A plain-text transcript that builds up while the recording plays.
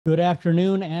Good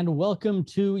afternoon and welcome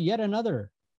to yet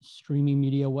another Streaming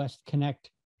Media West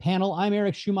Connect panel. I'm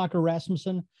Eric Schumacher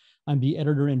Rasmussen. I'm the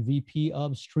editor and VP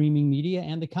of Streaming Media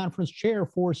and the conference chair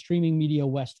for Streaming Media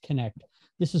West Connect.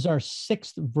 This is our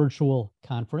 6th virtual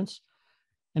conference.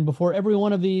 And before every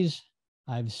one of these,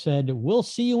 I've said, we'll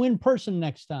see you in person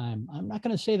next time. I'm not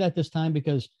going to say that this time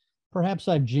because perhaps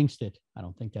I've jinxed it. I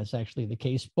don't think that's actually the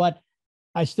case, but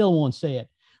I still won't say it.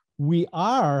 We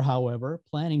are, however,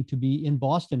 planning to be in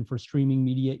Boston for Streaming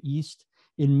Media East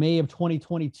in May of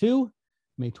 2022,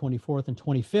 May 24th and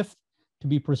 25th to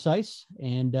be precise,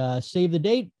 and save the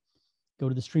date. Go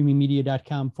to the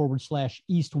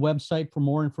streamingmedia.com/East website for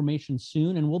more information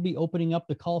soon, and we'll be opening up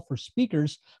the call for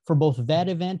speakers for both that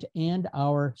event and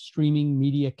our Streaming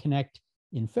Media Connect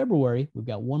in February. We've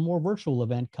got one more virtual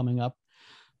event coming up.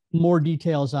 More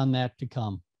details on that to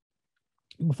come.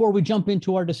 Before we jump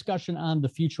into our discussion on the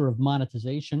future of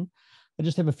monetization, I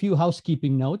just have a few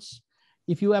housekeeping notes.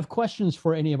 If you have questions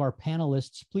for any of our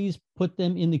panelists, please put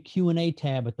them in the Q&A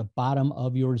tab at the bottom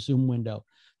of your Zoom window.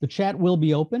 The chat will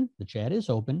be open. The chat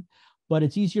is open, but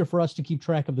it's easier for us to keep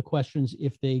track of the questions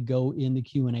if they go in the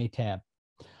Q&A tab.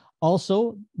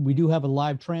 Also, we do have a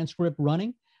live transcript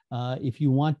running. If you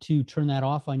want to turn that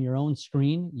off on your own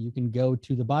screen, you can go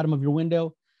to the bottom of your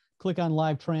window, click on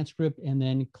live transcript, and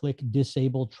then click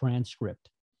disable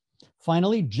transcript.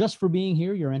 Finally, just for being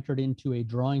here, you're entered into a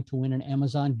drawing to win an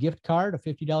Amazon gift card, a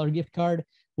 $50 gift card.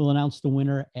 We'll announce the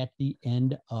winner at the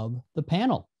end of the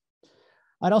panel.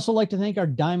 I'd also like to thank our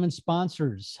diamond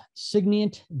sponsors,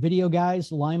 Signient, Video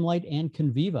Guys, Limelight, and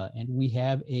Conviva. And we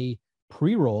have a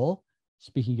pre-roll,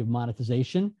 speaking of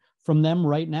monetization, from them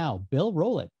right now. Bill,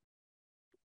 roll it.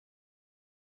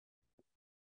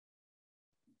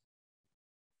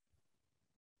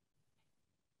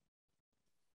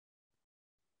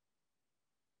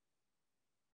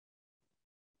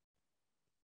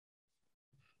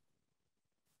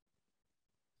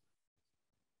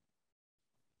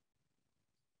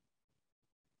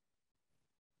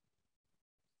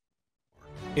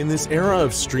 In this era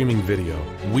of streaming video,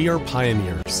 we are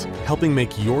pioneers, helping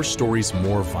make your stories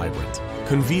more vibrant.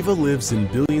 Conviva lives in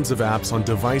billions of apps on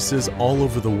devices all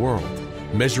over the world,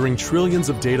 measuring trillions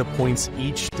of data points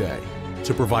each day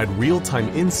to provide real-time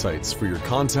insights for your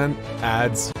content,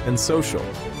 ads, and social.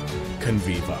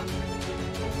 Conviva.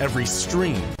 Every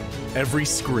stream, every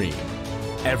screen,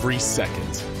 every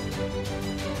second.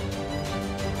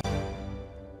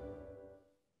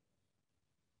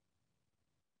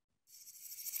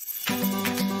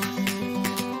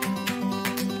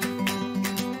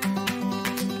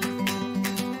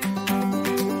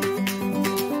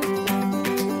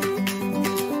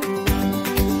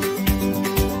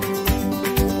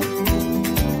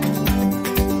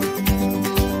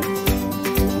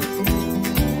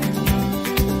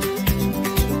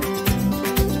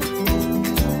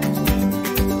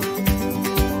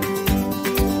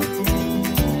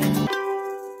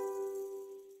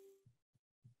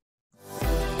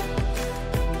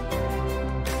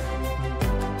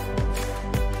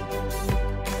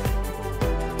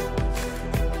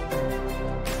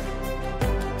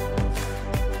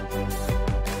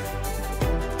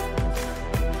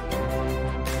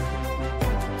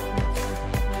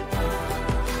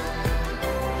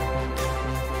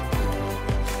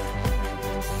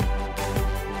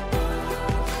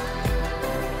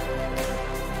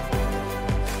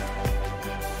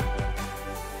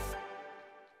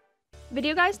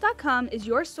 VideoGuys.com is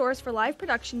your source for live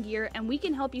production gear, and we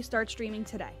can help you start streaming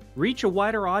today. Reach a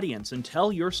wider audience and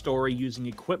tell your story using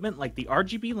equipment like the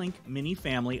RGB Link Mini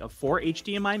family of 4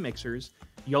 HDMI mixers,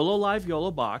 YOLO Live YOLO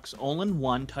Box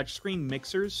all-in-one touchscreen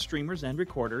mixers, streamers, and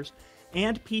recorders,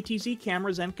 and PTZ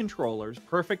cameras and controllers,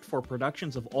 perfect for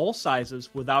productions of all sizes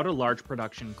without a large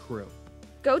production crew.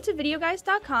 Go to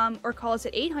VideoGuys.com or call us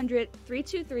at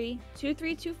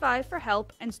 800-323-2325 for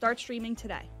help and start streaming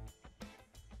today.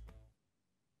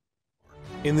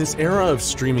 In this era of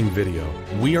streaming video,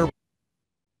 we are...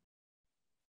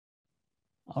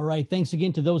 All right, thanks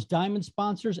again to those diamond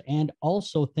sponsors, and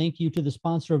also thank you to the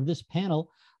sponsor of this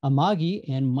panel, Amagi,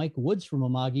 and Mike Woods from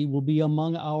Amagi will be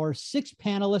among our 6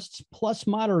 panelists plus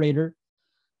moderator.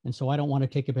 And so I don't want to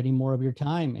take up any more of your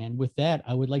time. And with that,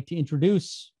 I would like to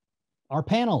introduce our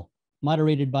panel,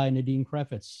 moderated by Nadine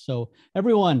Krefetz. So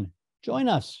everyone, join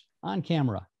us on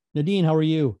camera. Nadine, how are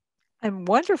you? I'm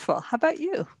wonderful. How about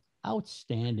you?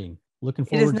 Outstanding. Looking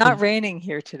forward. It is not raining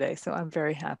here today, so I'm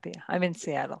very happy. I'm in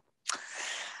Seattle.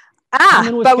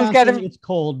 But we've got it's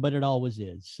cold, but it always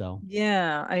is. So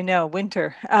yeah, I know,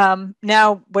 winter.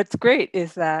 Now, what's great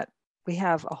is that we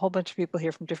have a whole bunch of people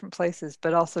here from different places,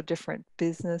 but also different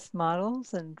business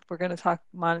models. And we're going to talk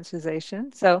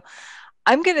monetization. So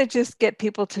I'm going to just get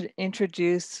people to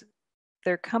introduce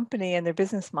their company and their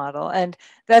business model. And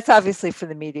that's obviously for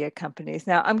the media companies.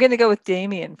 Now I'm going to go with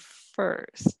Damian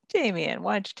first. Damian,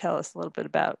 why don't you tell us a little bit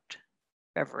about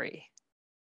Revry?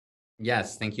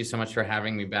 Yes, thank you so much for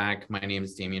having me back. My name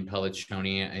is Damian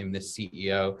Pelliccione. I'm the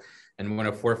CEO and one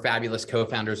of 4 fabulous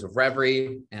co-founders of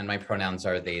Revry, and my pronouns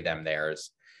are they, them, theirs.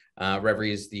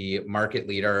 Revry is the market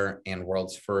leader and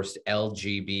world's first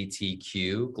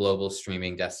LGBTQ global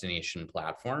streaming destination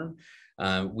platform.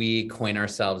 We coin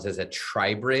ourselves as a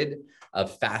tribrid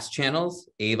of fast channels,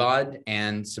 AVOD,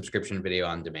 and subscription video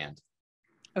on demand.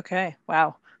 Okay,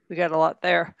 wow, we got a lot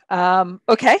there.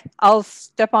 Okay, I'll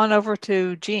step on over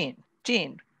to Gene.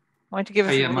 Gene, why don't you give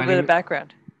us a little bit of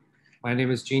background? My name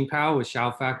is Gene Powell with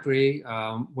Shout Factory.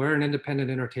 We're an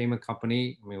independent entertainment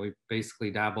company. I mean, we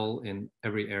basically dabble in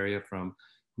every area from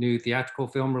new theatrical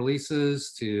film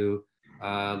releases to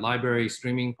library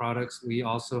streaming products. We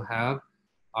also have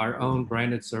our own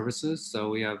branded services. So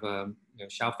we have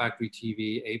Shout Factory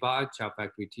TV AVOD, Shout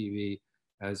Factory TV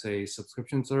as a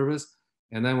subscription service.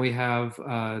 And then we have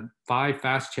 5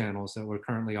 fast channels that we're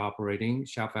currently operating: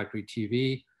 Shout Factory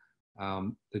TV,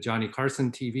 the Johnny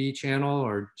Carson TV channel,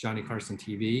 or Johnny Carson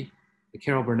TV, the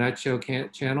Carol Burnett Show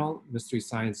channel, Mystery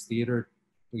Science Theater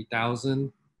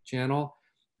 3000 channel,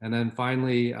 and then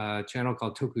finally a channel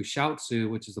called Tokushoutsu,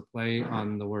 which is a play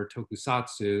on the word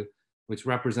tokusatsu, which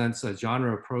represents a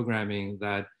genre of programming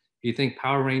that, if you think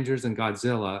Power Rangers and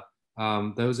Godzilla,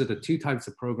 those are the 2 types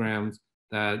of programs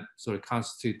that sort of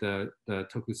constitute the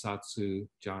tokusatsu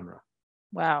genre.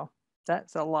 Wow,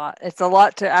 that's a lot. It's a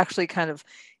lot to actually kind of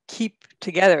keep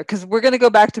together, because we're going to go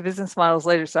back to business models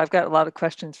later. So I've got a lot of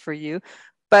questions for you.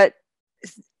 But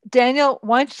Daniel,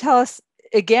 why don't you tell us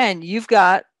again, you've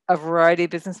got a variety of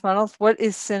business models. What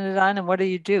is Cinedigm and what do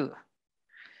you do?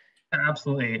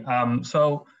 Absolutely. I'm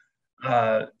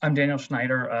Daniel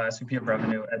Schneider, SVP of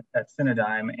Revenue at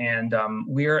Cinedigm, and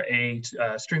we're a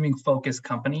streaming-focused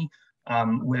company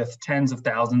with tens of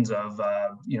thousands of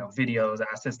videos,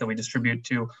 assets that we distribute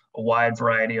to a wide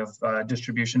variety of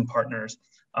distribution partners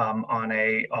on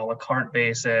a la carte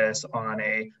basis, on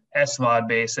a SVOD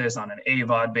basis, on an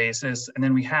AVOD basis, and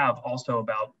then we have also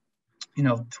about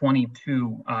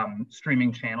 22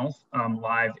 streaming channels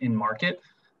live in market,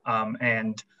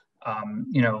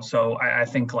 so I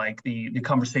think like the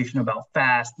conversation about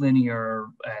fast, linear,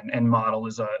 and model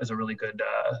is a really good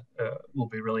will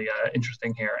be really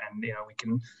interesting here, and we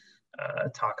can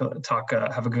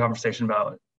have a good conversation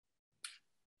about it.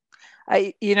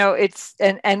 It's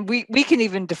and we can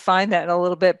even define that in a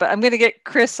little bit, but I'm going to get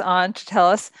Chris on to tell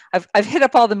us. I've hit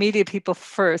up all the media people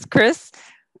first. Chris,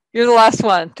 you're the last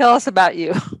one. Tell us about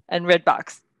you and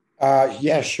Redbox.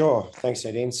 Yeah, sure. Thanks,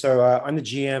 Nadine. So I'm the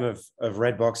GM of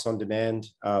Redbox On Demand.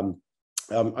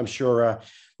 I'm sure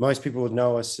most people would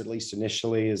know us, at least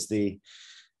initially, as the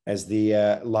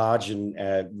large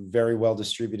and very well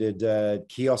distributed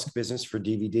kiosk business for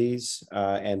DVDs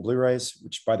and Blu-rays,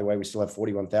 which, by the way, we still have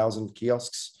 41,000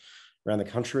 kiosks around the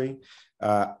country.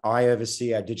 I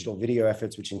oversee our digital video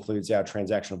efforts, which includes our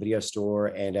transactional video store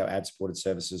and our ad-supported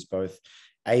services, both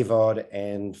AVOD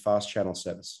and fast channel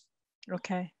service.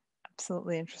 Okay.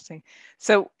 Absolutely interesting.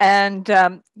 So, and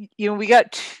we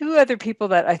got 2 other people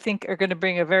that I think are going to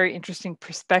bring a very interesting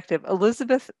perspective.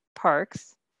 Elizabeth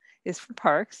Parks is from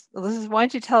Parks. Elizabeth, why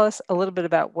don't you tell us a little bit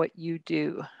about what you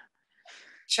do?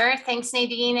 Sure. Thanks,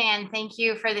 Nadine. And thank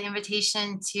you for the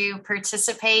invitation to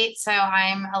participate. So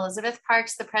I'm Elizabeth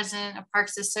Parks, the president of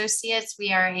Parks Associates.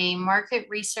 We are a market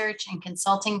research and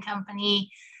consulting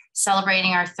company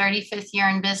celebrating our 35th year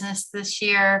in business this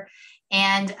year.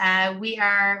 And we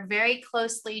are very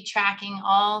closely tracking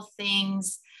all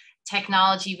things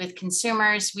technology with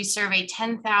consumers. We survey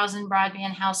 10,000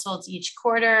 broadband households each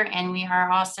quarter, and we are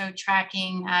also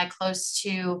tracking close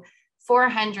to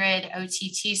 400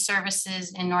 OTT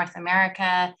services in North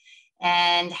America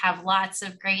and have lots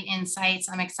of great insights.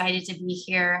 I'm excited to be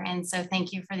here, and so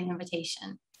thank you for the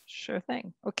invitation. Sure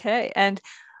thing. Okay, and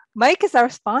Mike is our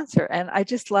sponsor, and I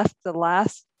just left the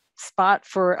last spot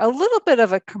for a little bit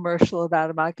of a commercial about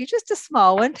Amagi, just a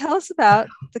small one. Tell us about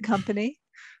the company.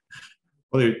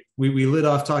 Well, we lit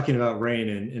off talking about rain,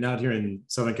 and out here in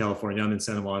Southern California, I'm in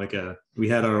Santa Monica. We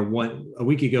had a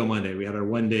week ago Monday, we had our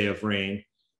 1 day of rain.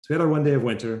 So we had our 1 day of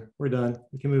winter. We're done.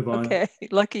 We can move on. Okay,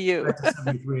 lucky you. Back to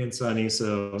 73 and sunny,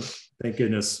 so thank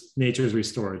goodness nature's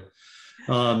restored.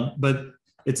 But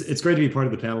it's great to be part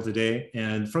of the panel today.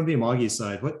 And from the Amagi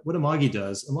side, what Amagi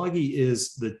does, Amagi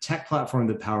is the tech platform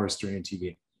that powers streaming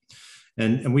TV.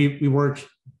 And we work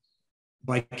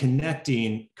by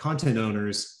connecting content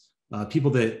owners,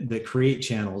 people that create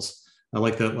channels,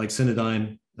 like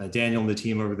Cinedigm, Daniel and the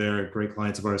team over there, great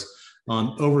clients of ours,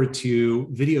 over to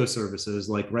video services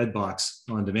like Redbox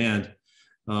on demand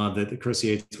that Chris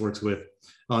Yates works with,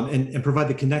 and provide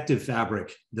the connective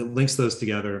fabric that links those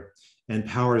together and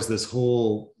powers this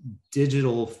whole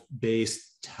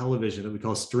digital-based television that we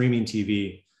call streaming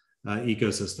TV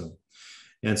ecosystem.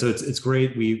 And so it's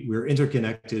great. We're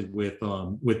interconnected with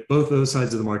both those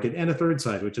sides of the market and a third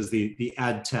side, which is the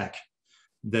ad tech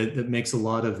that makes a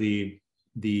lot of the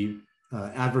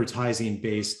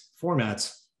advertising-based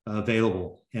formats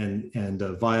available and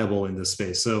viable in this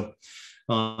space. So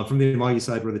from the Amagi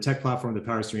side, we're the tech platform that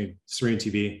powers streaming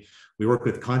TV. We work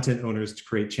with content owners to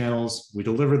create channels. We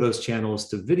deliver those channels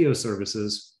to video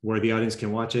services where the audience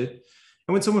can watch it.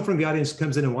 And when someone from the audience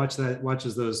comes in and watches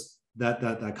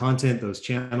that content, those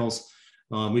channels,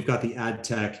 we've got the ad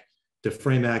tech to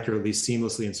frame accurately,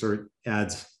 seamlessly insert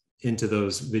ads into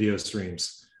those video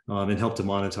streams and help to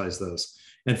monetize those.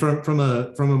 And from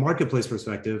a marketplace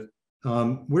perspective,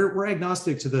 we're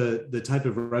agnostic to the type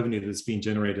of revenue that's being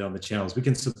generated on the channels. We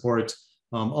can support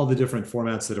all the different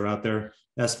formats that are out there: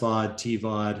 SVOD,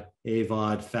 TVOD,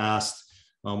 AVOD, FAST,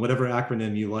 whatever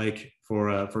acronym you like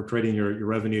for creating your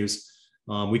revenues.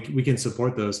 We can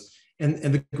support those. And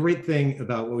the great thing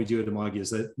about what we do at Amagi is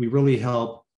that we really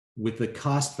help with the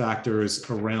cost factors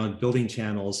around building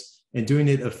channels and doing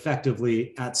it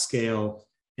effectively at scale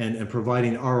and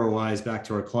providing ROIs back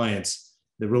to our clients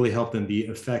that really help them be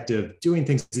effective doing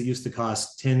things that used to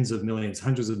cost tens of millions,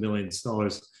 hundreds of millions of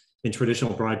dollars in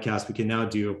traditional broadcast. We can now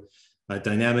do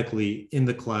dynamically in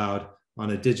the cloud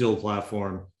on a digital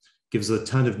platform. Gives a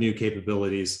ton of new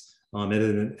capabilities at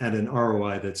an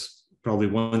ROI that's probably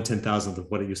 1/10,000th of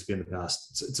what it used to be in the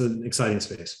past. It's an exciting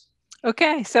space.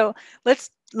 Okay, so let's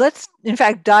in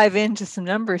fact dive into some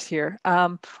numbers here.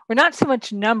 We're not so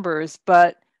much numbers,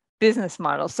 but business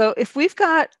models. So if we've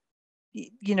got,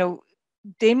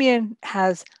 Damian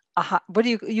has what do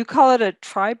you call it? A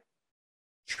tribrid.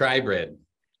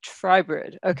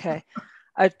 Tribrid. Okay,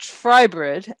 a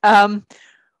tribrid.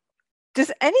 Does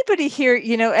anybody here,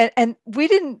 and we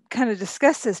didn't kind of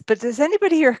discuss this, but does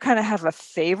anybody here kind of have a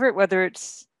favorite, whether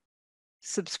it's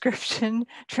subscription,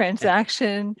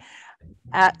 transaction,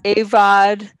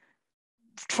 AVOD,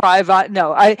 TriVOD?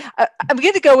 No, I'm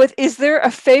going to go with, is there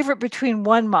a favorite between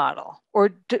one model, or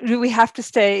do we have to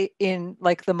stay in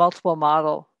like the multiple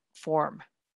model form?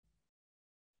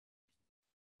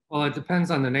 Well, it depends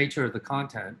on the nature of the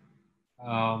content.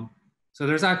 So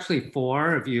there's actually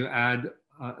 4 if you add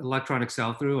electronic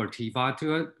sell-through or TVOD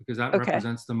to it, because that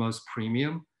represents the most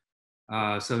premium.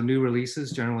 So new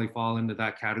releases generally fall into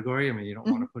that category. I mean, you don't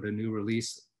want to put a new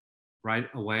release right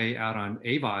away out on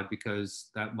AVOD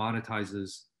because that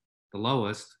monetizes the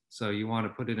lowest. So you want to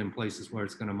put it in places where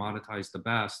it's going to monetize the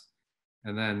best.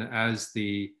 And then as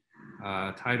the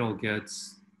title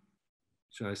gets,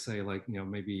 should I say, like,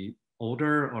 maybe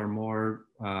older or more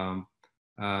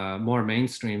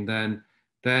mainstream,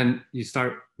 then you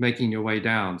start making your way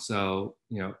down. So,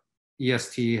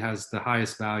 EST has the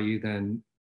highest value, then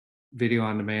video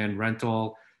on demand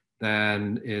rental,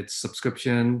 then it's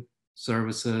subscription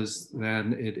services,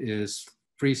 then it is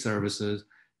free services.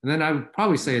 And then I would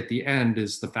probably say at the end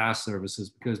is the fast services,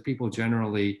 because people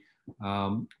generally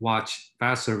watch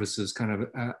fast services kind of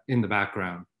in the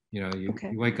background. You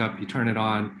wake up, you turn it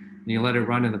on, and you let it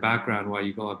run in the background while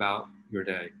you go about your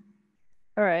day.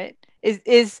 All right.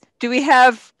 Do we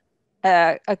have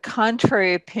a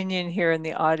contrary opinion here in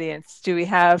the audience? Do we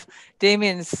have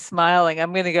Damian's smiling?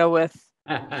 I'm going to go with.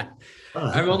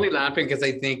 I'm only laughing because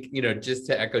I think, just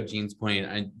to echo Jean's point,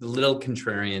 a little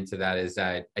contrarian to that is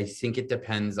that I think it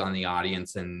depends on the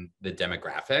audience and the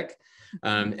demographic.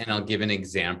 And I'll give an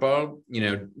example.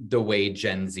 The way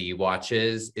Gen Z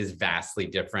watches is vastly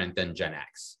different than Gen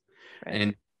X. Right.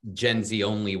 And Gen Z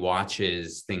only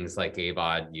watches things like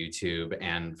AVOD, YouTube,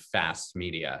 and fast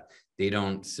media. They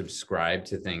don't subscribe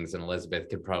to things, and Elizabeth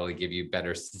could probably give you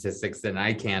better statistics than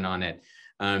I can on it.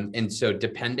 And so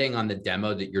depending on the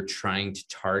demo that you're trying to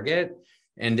target,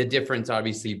 and the difference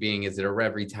obviously being, is it a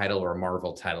Revry title or a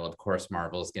Marvel title? Of course,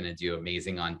 Marvel is going to do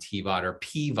amazing on TVOD or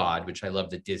PVOD, which I love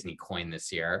that Disney coined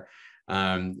this year,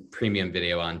 premium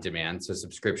video on demand. So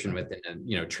subscription within,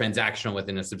 transactional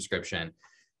within a subscription.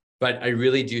 But I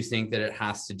really do think that it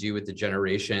has to do with the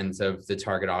generations of the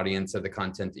target audience of the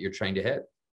content that you're trying to hit.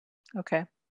 Okay.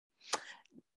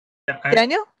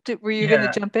 Daniel, were you going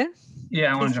to jump in?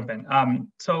 Yeah, I want to jump in.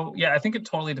 So yeah, I think it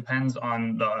totally depends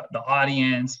on the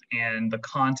audience and the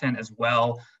content as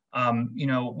well.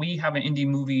 We have an indie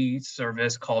movie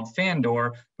service called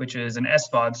Fandor, which is an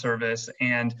SVOD service,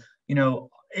 and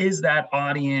is that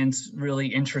audience really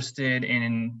interested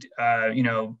in,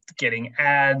 getting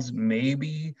ads?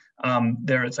 Maybe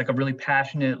it's like a really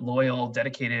passionate, loyal,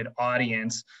 dedicated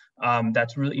audience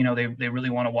that's really, they really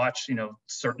want to watch,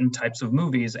 certain types of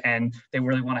movies, and they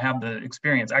really want to have the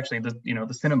experience, actually the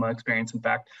cinema experience, in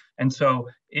fact. And so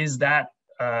is that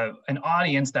an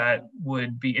audience that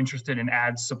would be interested in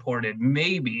ads supported?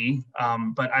 Maybe,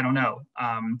 but I don't know.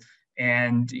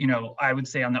 And, I would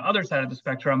say on the other side of the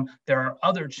spectrum, there are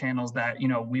other channels that,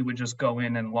 we would just go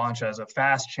in and launch as a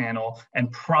fast channel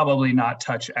and probably not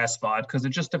touch SVOD, because it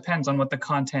just depends on what the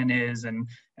content is and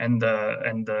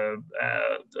the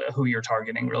who you're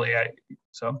targeting, really.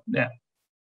 So, yeah.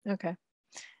 Okay.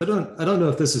 I don't know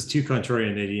if this is too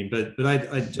contrarian, Nadine, but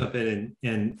I'd jump in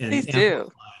and please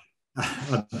do.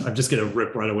 I'm just going to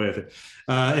rip right away with it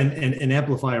and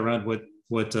amplify around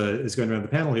what is going around the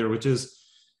panel here, which is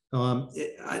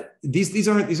these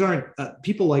aren't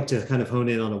people like to kind of hone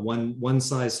in on a one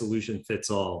size solution fits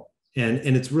all,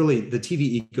 and it's really, the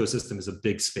TV ecosystem is a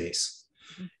big space,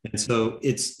 and so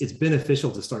it's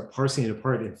beneficial to start parsing it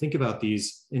apart and think about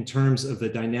these in terms of the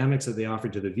dynamics that they offer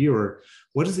to the viewer.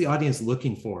 What is the audience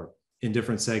looking for in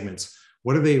different segments?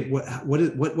 What are they?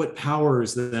 What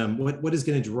powers them? What is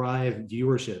going to drive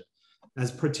viewership?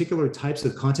 As particular types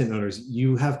of content owners,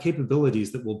 you have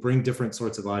capabilities that will bring different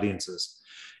sorts of audiences.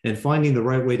 And finding the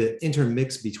right way to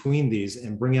intermix between these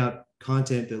and bring out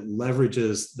content that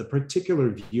leverages the particular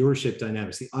viewership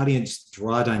dynamics, the audience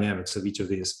draw dynamics of each of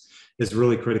these, is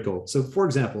really critical. So for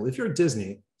example, if you're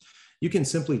Disney, you can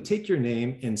simply take your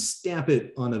name and stamp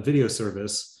it on a video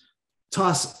service,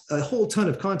 toss a whole ton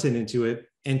of content into it,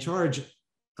 and charge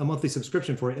a monthly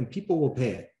subscription for it, and people will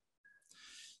pay it.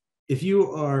 If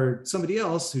you are somebody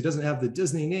else who doesn't have the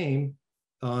Disney name,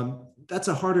 that's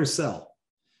a harder sell.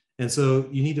 And so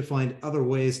you need to find other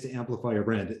ways to amplify your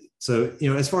brand. So,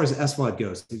 as far as SVOD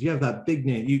goes, if you have that big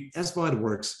name, SVOD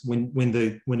works when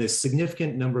a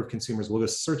significant number of consumers will go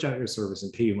search out your service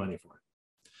and pay you money for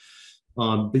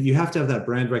it. But you have to have that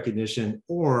brand recognition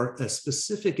or a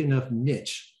specific enough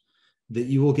niche that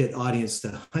you will get audience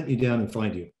to hunt you down and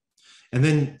find you. And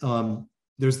then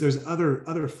there's other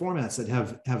formats that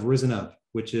have risen up,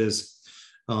 which is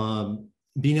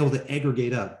being able to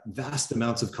aggregate up vast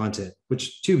amounts of content,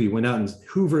 which Tubi went out and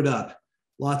hoovered up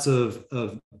lots of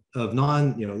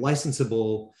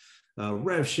non-licensable,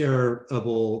 rev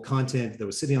shareable content that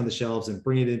was sitting on the shelves and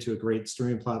bring it into a great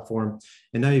streaming platform.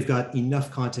 And now you've got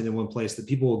enough content in one place that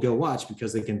people will go watch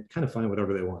because they can kind of find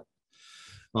whatever they want.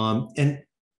 And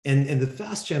the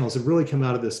fast channels have really come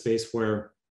out of this space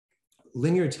where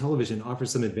linear television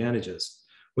offers some advantages,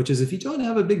 which is if you don't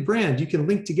have a big brand, you can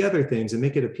link together things and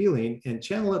make it appealing, and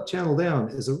channel up, channel down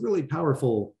is a really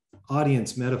powerful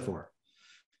audience metaphor.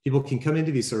 People can come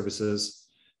into these services,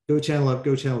 go channel up,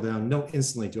 go channel down, know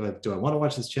instantly, do I want to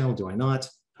watch this channel? Do I not?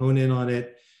 Hone in on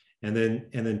it, and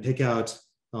then pick out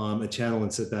a channel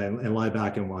and sit back and lie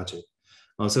back and watch it.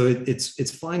 So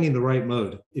it's finding the right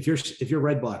mode. If you're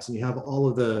Redbox and you have all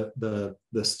of the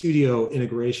studio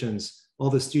integrations, all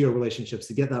the studio relationships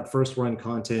to get that first run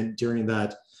content during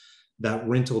that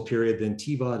rental period, then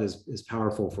TVOD is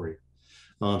powerful for you.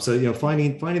 So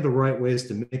finding the right ways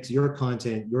to mix your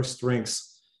content, your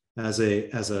strengths as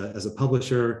a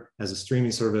publisher, as a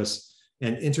streaming service,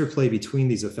 and interplay between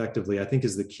these effectively, I think,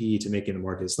 is the key to making a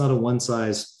market. It's not a one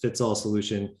size fits all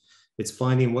solution. It's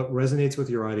finding what resonates with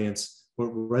your audience,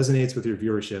 what resonates with your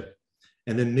viewership,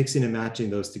 and then mixing and matching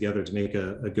those together to make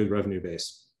a good revenue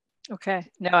base. Okay.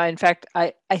 No, in fact,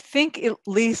 I think at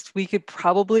least we could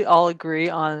probably all agree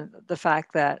on the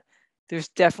fact that there's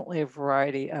definitely a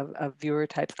variety of viewer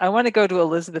types. I want to go to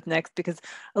Elizabeth next because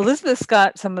Elizabeth's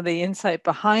got some of the insight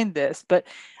behind this. But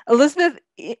Elizabeth,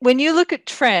 when you look at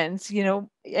trends,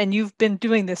 and you've been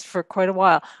doing this for quite a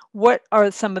while, what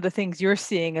are some of the things you're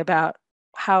seeing about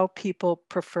how people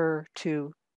prefer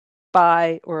to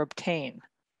buy or obtain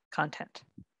content?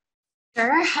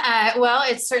 Sure. Well,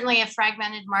 it's certainly a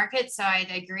fragmented market, so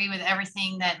I'd agree with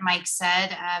everything that Mike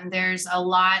said. There's a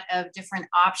lot of different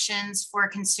options for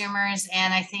consumers,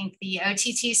 and I think the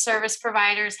OTT service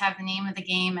providers have the name of the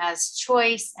game as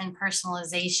choice and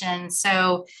personalization.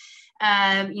 So,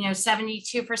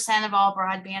 72% of all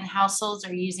broadband households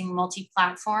are using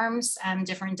multi-platforms,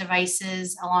 different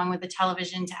devices along with the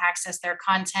television to access their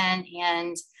content.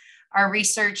 And our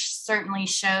research certainly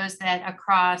shows that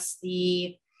across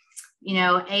the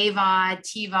AVOD,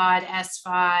 TVOD,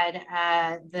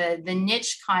 SVOD, the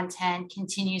niche content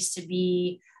continues to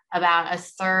be about a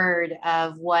third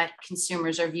of what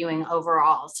consumers are viewing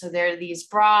overall. So there are these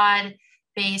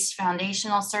broad-based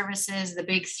foundational services, the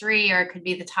big three, or it could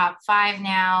be the top five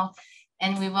now.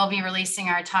 And we will be releasing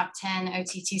our top 10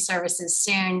 OTT services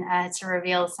soon to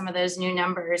reveal some of those new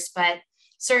numbers, but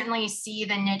certainly see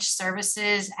the niche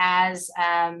services as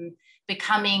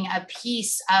becoming a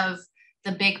piece of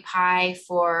the big pie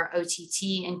for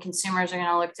OTT, and consumers are going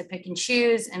to look to pick and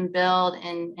choose and build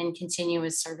and continue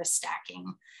with service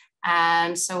stacking.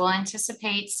 So we'll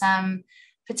anticipate some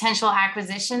potential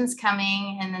acquisitions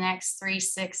coming in the next 3,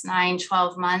 6, 9,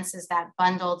 12 months as that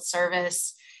bundled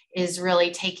service is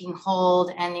really taking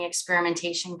hold and the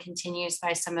experimentation continues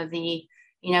by some of the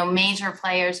major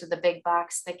players with the big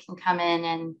bucks that can come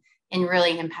in and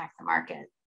really impact the market.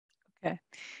 Okay.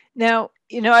 Now,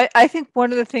 I think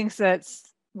one of the things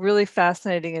that's really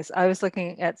fascinating is I was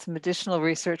looking at some additional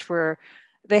research where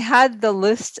they had the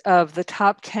list of the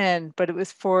top 10, but it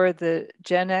was for the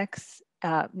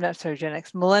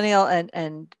millennial,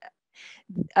 and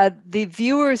the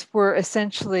viewers were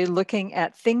essentially looking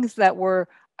at things that were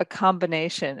a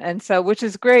combination. And so, which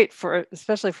is great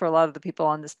especially for a lot of the people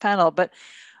on this panel. But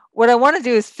what I want to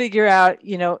do is figure out,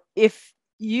 if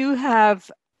you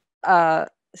have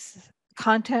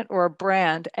content or a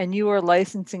brand and you are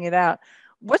licensing it out,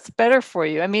 what's better for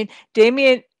you? I mean,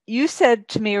 Damian, you said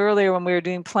to me earlier when we were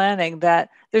doing planning that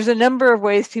there's a number of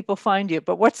ways people find you,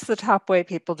 but what's the top way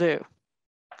people do?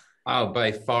 Oh,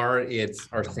 by far, it's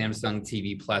our Samsung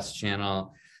TV Plus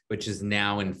channel, which is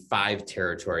now in 5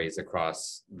 territories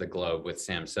across the globe with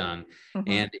Samsung.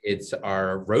 Mm-hmm. And it's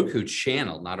our Roku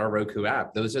channel, not our Roku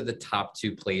app. Those are the top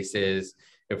 2 places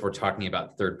if we're talking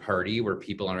about third party where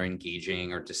people are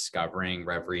engaging or discovering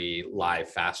Revry live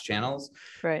fast channels.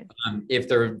 Right. If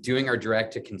they're doing our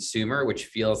direct to consumer, which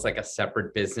feels like a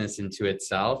separate business into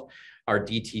itself, our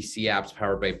DTC apps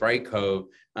powered by Brightcove,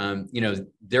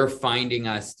 they're finding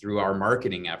us through our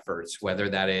marketing efforts, whether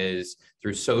that is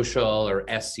through social or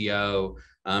SEO,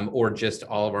 or just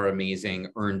all of our amazing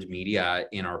earned media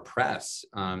in our press.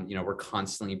 We're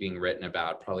constantly being written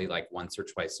about, probably like once or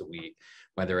twice a week,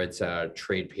 whether it's a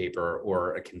trade paper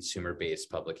or a consumer-based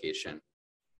publication.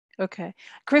 Okay.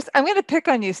 Chris, I'm going to pick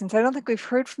on you since I don't think we've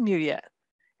heard from you yet.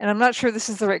 And I'm not sure this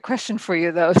is the right question for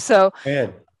you, though. So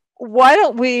why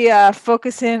don't we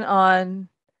focus in on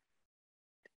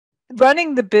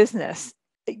running the business?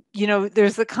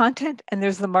 There's the content and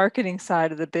there's the marketing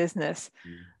side of the business.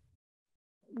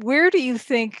 Where do you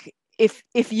think, if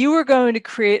you were going to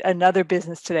create another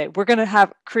business today, we're going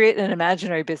to create an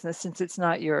imaginary business since it's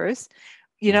not yours,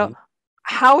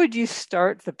 how would you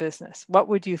start the business? What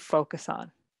would you focus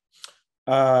on?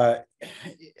 That's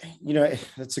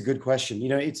a good question.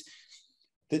 It's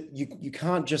that you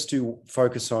can't just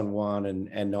focus on one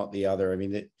and not the other. I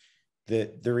mean,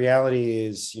 the reality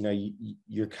is,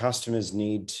 your customers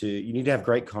need to have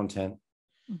great content.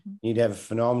 Mm-hmm. You need to have a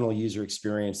phenomenal user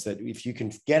experience that if you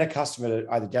can get a customer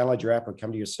to either download your app or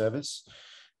come to your service,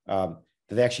 that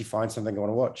they actually find something they want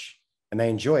to watch and they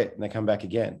enjoy it and they come back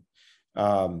again.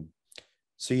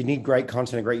 So you need great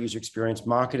content, a great user experience.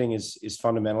 Marketing is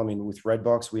fundamental. I mean, with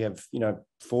Redbox, we have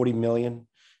 40 million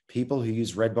people who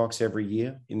use Redbox every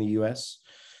year in the US.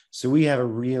 So we have a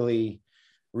really,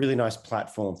 really nice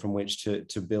platform from which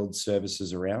to build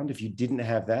services around. If you didn't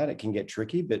have that, it can get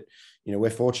tricky. But we're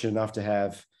fortunate enough to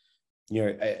have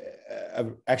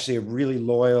actually a really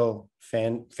loyal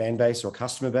fan base or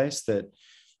customer base that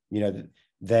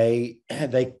they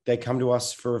come to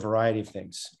us for a variety of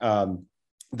things.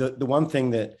 The one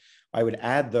thing that I would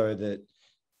add, though,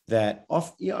 that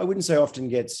I wouldn't say often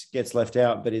gets left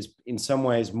out, but is in some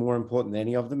ways more important than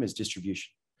any of them, is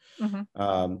distribution.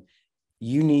 Mm-hmm.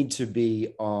 You need to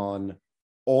be on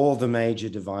all the major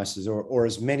devices or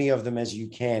as many of them as you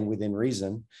can within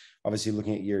reason, obviously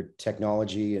looking at your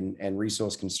technology and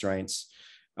resource constraints.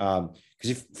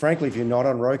 Because frankly, if you're not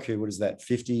on Roku, what is that,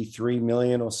 53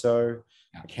 million or so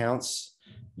accounts,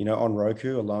 on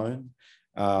Roku alone?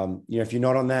 If you're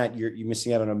not on that, you're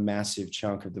missing out on a massive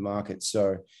chunk of the market.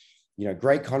 So,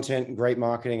 great content and great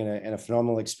marketing and a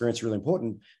phenomenal experience are really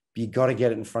important. But you got to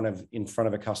get it in front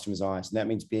of a customer's eyes, and that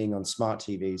means being on smart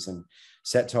TVs and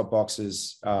set-top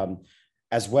boxes,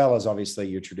 as well as obviously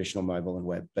your traditional mobile and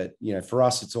web. But for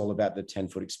us, it's all about the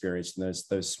 10-foot experience and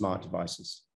those smart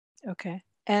devices. Okay.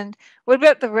 And what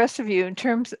about the rest of you in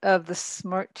terms of the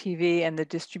smart TV and the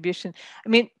distribution? I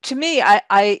mean, to me,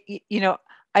 I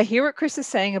hear what Chris is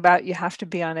saying about you have to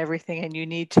be on everything and you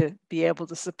need to be able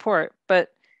to support. But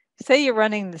say you're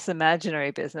running this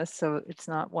imaginary business, so it's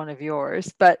not one of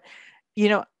yours. But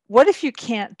what if you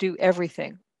can't do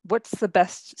everything? What's the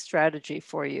best strategy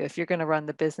for you if you're going to run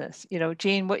the business?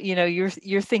 Jean, what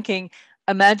you're thinking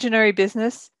imaginary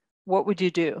business. What would you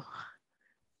do?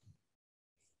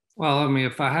 Well, I mean,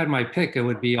 if I had my pick, it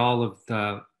would be all of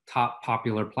the top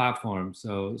popular platforms.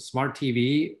 So smart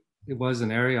TV, it was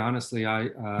an area, honestly, I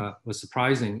was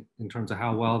surprising in terms of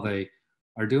how well they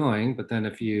are doing. But then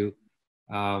if you,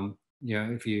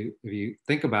 if you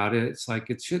think about it, it's like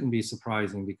it shouldn't be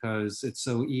surprising because it's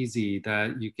so easy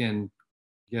that you can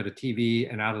get a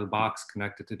TV and out of the box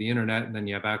connected to the internet, and then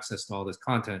you have access to all this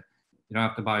content. You don't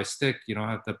have to buy a stick. You don't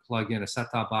have to plug in a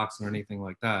set-top box or anything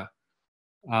like that.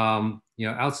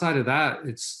 Outside of that,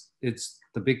 it's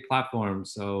the big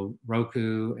platforms. So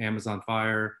Roku, Amazon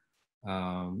Fire,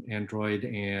 Android,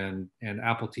 and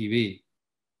Apple TV.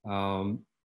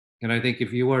 And I think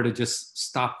if you were to just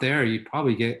stop there, you'd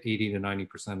probably get 80 to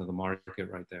 90% of the market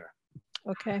right there.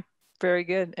 Okay, very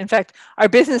good. In fact, our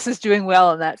business is doing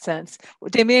well in that sense.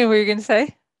 Damian, what were you going to say?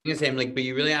 I'm gonna say, but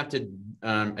you really have to,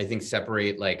 I think,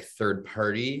 separate like third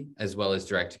party as well as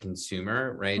direct to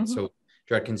consumer, right? Mm-hmm. So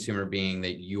direct consumer being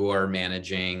that you're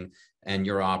managing and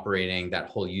you're operating that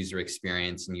whole user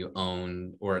experience, and you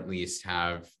own, or at least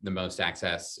have the most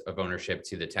access of ownership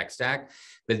to the tech stack.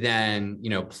 But then,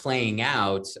 playing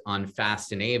out on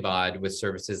FAST and AVOD with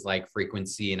services like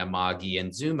Frequency and Amagi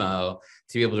and Zumo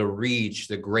to be able to reach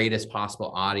the greatest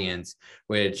possible audience,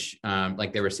 which,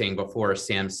 like they were saying before,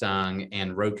 Samsung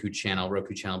and Roku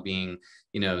channel being,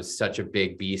 such a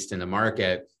big beast in the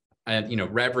market.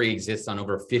 Revry exists on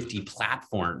over 50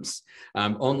 platforms,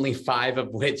 only 5 of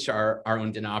which are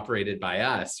owned and operated by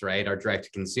us, right? Our direct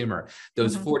to consumer.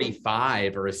 Those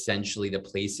 45 are essentially the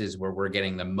places where we're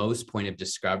getting the most point of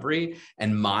discovery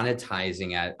and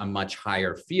monetizing at a much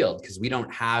higher field, because we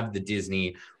don't have the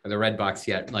Disney or the Redbox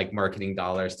yet, like marketing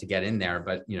dollars to get in there,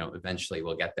 but eventually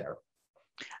we'll get there.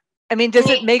 I mean, does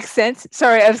it make sense?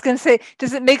 Sorry, I was going to say,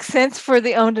 does it make sense for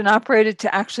the owned and operated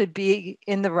to actually be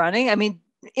in the running? I mean,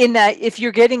 in that, if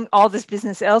you're getting all this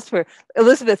business elsewhere,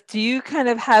 Elizabeth, do you kind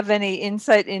of have any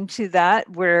insight into that?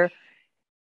 Well,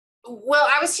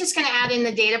 I was just going to add in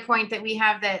the data point that we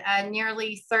have that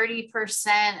nearly 30%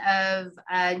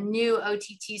 of new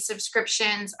OTT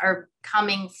subscriptions are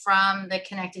coming from the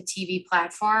connected TV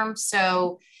platform.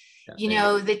 So,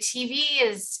 the TV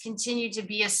is continued to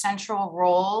be a central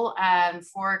role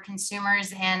for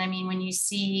consumers. And I mean, when you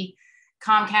see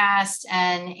Comcast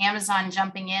and Amazon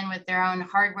jumping in with their own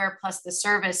hardware plus the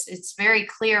service, it's very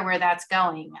clear where that's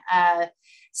going.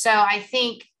 So I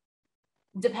think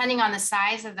depending on the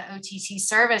size of the OTT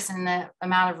service and the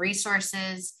amount of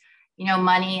resources,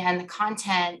 money and the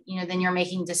content, then you're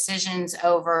making decisions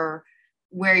over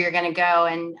where you're going to go.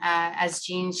 And as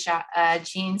Jean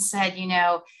said,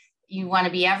 you want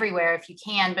to be everywhere if you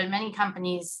can, but many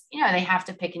companies, they have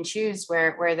to pick and choose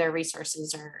where their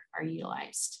resources are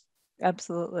utilized.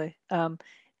 Absolutely.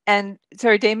 And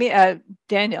sorry,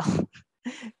 Daniel,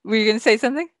 were you going to say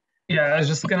something? Yeah, I was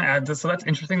just going to add this. So that's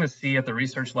interesting to see at the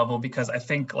research level, because I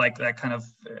think like that kind of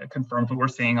confirms what we're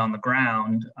seeing on the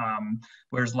ground.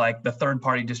 Whereas like the third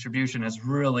party distribution has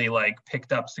really like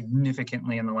picked up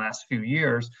significantly in the last few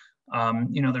years.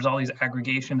 There's all these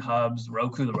aggregation hubs,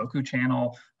 Roku, the Roku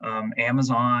channel,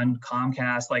 Amazon,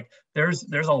 Comcast, like there's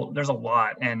a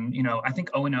lot. And, I think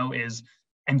O&O is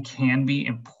and can be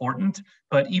important,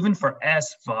 but even for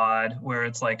SVOD, where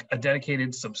it's like a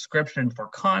dedicated subscription for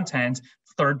content,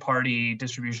 third-party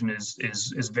distribution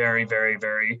is very, very,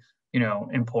 very,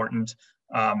 important.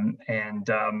 I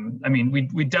mean,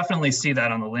 we definitely see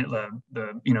that on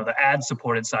the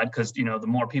ad-supported side, because the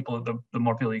more people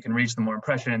you can reach, the more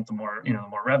impressions, the more the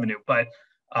more revenue. But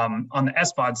on the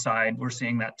SVOD side, we're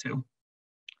seeing that too.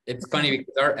 It's funny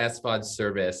because our SVOD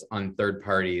service on third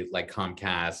party like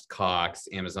Comcast, Cox,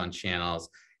 Amazon channels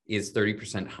is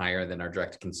 30% higher than our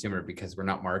direct to consumer, because we're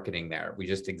not marketing there. We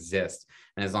just exist.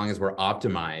 And as long as we're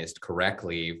optimized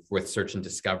correctly with search and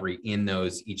discovery in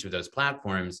each of those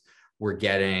platforms, we're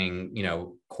getting,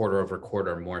 quarter over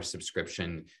quarter more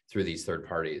subscription through these third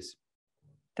parties.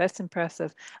 That's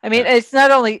impressive. I mean, It's not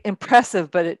only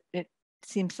impressive, but it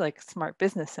seems like smart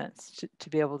business sense to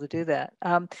be able to do that.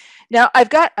 Now, I've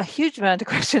got a huge amount of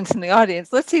questions in the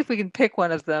audience. Let's see if we can pick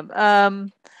one of them.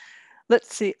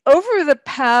 Let's see. Over the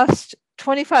past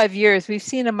 25 years, we've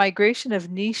seen a migration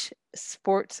of niche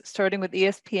sports, starting with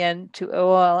ESPN to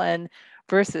OLN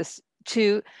versus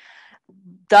to ...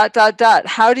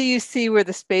 How do you see where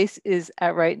the space is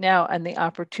at right now and the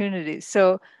opportunities?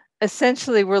 So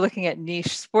essentially, we're looking at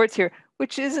niche sports here,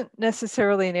 which isn't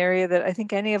necessarily an area that I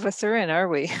think any of us are in, are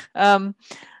we? Well,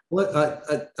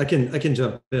 I can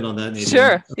jump in on that, Nadine.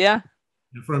 Sure, yeah.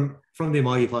 From the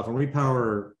Amagi platform, we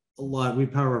power a lot. We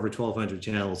power over 1,200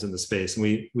 channels in the space, and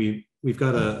we've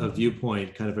got a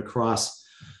viewpoint kind of across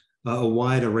a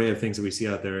wide array of things that we see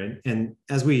out there. And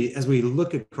as we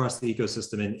look across the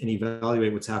ecosystem and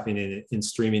evaluate what's happening in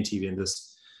streaming TV in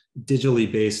this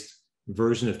digitally based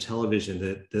version of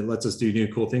television that lets us do new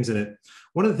cool things in it.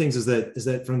 One of the things is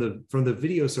that from the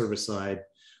video service side,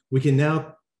 we can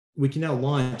now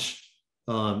launch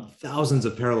thousands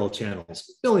of parallel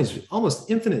channels, billions, almost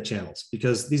infinite channels,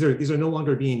 because these are no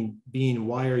longer being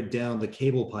wired down the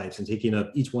cable pipes and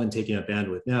each one taking up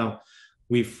bandwidth. Now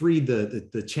we've freed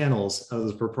the channels out of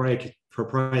the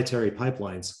proprietary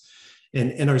pipelines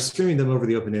and are streaming them over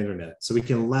the open internet. So we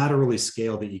can laterally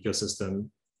scale the ecosystem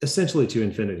essentially to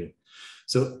infinity.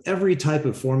 So every type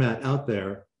of format out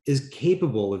there is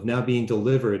capable of now being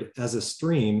delivered as a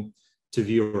stream to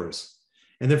viewers.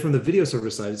 And then from the video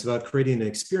service side, it's about creating an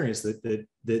experience that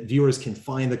viewers can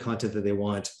find the content that they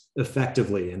want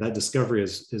effectively. And that discovery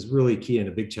is really key and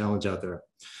a big challenge out there.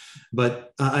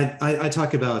 But I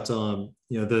talk about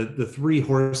the three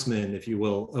horsemen, if you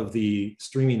will, of the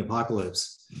streaming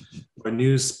apocalypse, are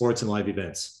news, sports, and live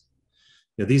events.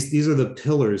 These are the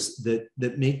pillars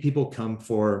that make people come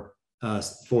for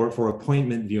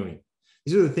appointment viewing.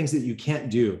 These are the things that you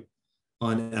can't do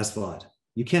on SVOD.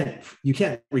 You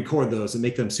can't record those and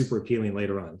make them super appealing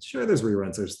later on. Sure, there's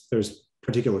reruns. There's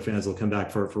particular fans will come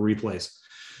back for replays,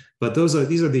 but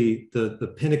these are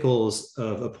the pinnacles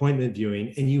of appointment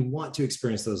viewing, and you want to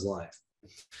experience those live.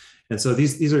 And so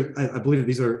these are, I believe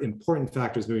these are important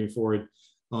factors moving forward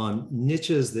on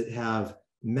niches that have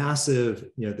massive,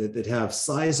 that have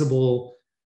sizable,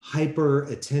 hyper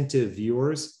attentive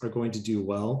viewers are going to do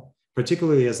well,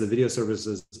 particularly as the video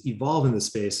services evolve in the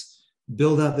space,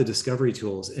 build out the discovery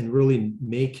tools and really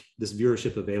make this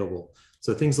viewership available.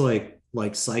 So things like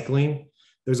cycling,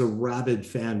 there's a rabid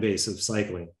fan base of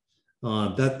cycling.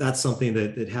 That's something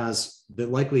that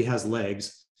likely has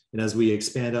legs. And as we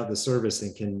expand out the service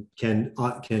and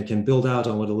can build out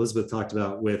on what Elizabeth talked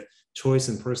about with choice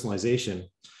and personalization,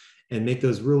 and make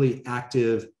those really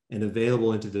active and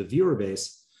available into the viewer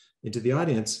base, into the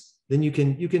audience, then you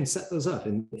can set those up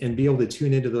and be able to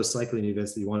tune into those cycling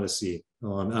events that you want to see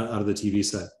out of the TV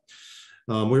set.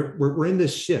 We're in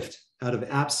this shift out of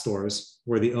app stores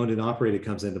where the owned and operated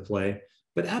comes into play,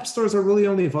 but app stores are really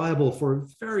only viable for a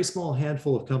very small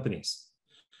handful of companies.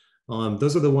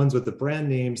 Those are the ones with the brand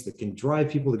names that can drive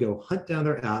people to go hunt down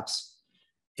their apps,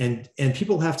 and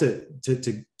people have to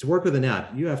work with an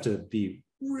app. You have to be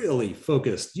really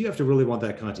focused. You have to really want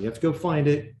that content. You have to go find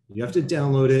it. You have to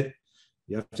download it.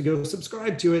 You have to go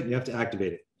subscribe to it. And you have to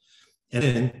activate it. And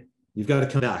then you've got to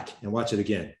come back and watch it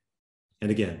again and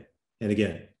again and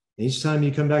again. And each time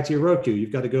you come back to your Roku,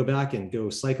 you've got to go back and go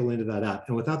cycle into that app.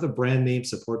 And without the brand name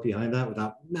support behind that,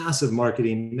 without massive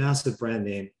marketing, massive brand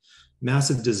name,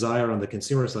 massive desire on the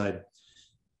consumer side,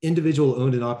 individual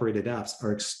owned and operated apps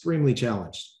are extremely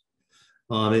challenged.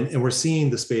 And we're seeing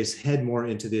the space head more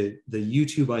into the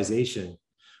YouTubeization,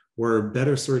 where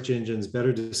better search engines,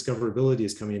 better discoverability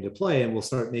is coming into play, and we'll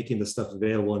start making the stuff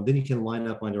available. And then you can line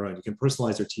up on your own. You can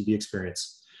personalize your TV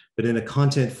experience. But in a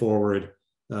content-forward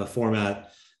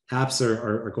format, apps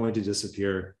are going to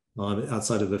disappear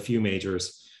outside of a few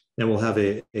majors, and we'll have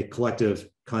a collective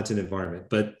content environment.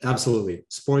 But absolutely,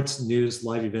 sports, news,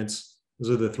 live events, those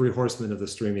are the three horsemen of the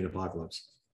streaming apocalypse.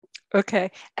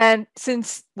 Okay. And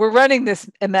since we're running this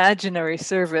imaginary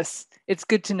service, it's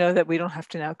good to know that we don't have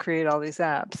to now create all these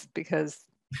apps because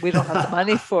we don't have the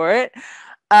money for it.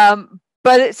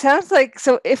 But it sounds like,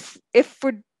 so if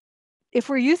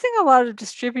we're using a lot of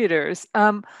distributors,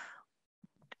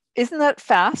 isn't that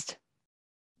fast?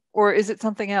 Or is it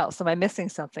something else? Am I missing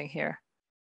something here?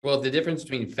 Well, the difference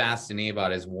between fast and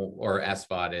AVOD or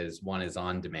SVOD is one is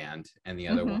on demand and the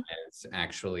other one is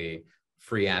actually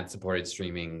free ad-supported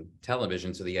streaming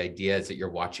television. So the idea is that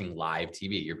you're watching live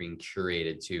TV. You're being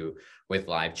curated to with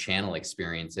live channel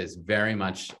experiences, very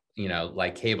much,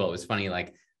 like cable. It was funny,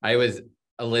 like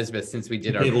Elizabeth, since we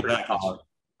did our call,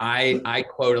 I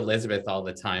quote Elizabeth all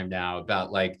the time now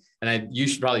about you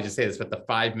should probably just say this, but the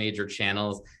 5 major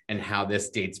channels and how this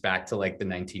dates back to like the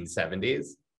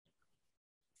 1970s.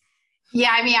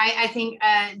 Yeah, I mean, I think,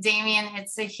 Damian,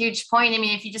 it's a huge point. I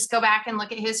mean, if you just go back and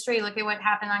look at history, look at what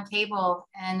happened on cable,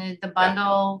 and the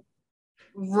bundle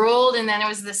ruled, and then it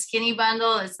was the skinny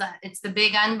bundle, it's the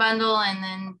big unbundle, and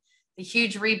then the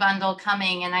huge rebundle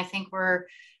coming. And I think we're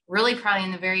really probably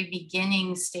in the very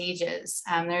beginning stages.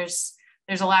 There's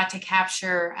a lot to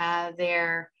capture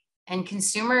there, and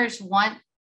consumers want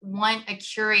a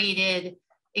curated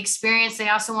experience. They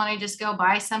also want to just go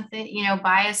buy something,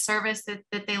 buy a service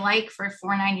that they like for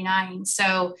 $4.99.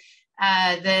 So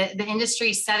the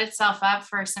industry set itself up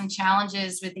for some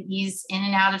challenges with the ease in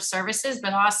and out of services,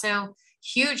 but also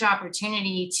huge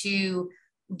opportunity to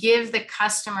give the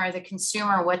customer, the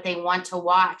consumer, what they want to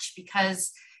watch,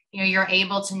 because you're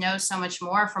able to know so much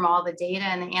more from all the data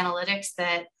and the analytics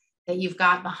that that you've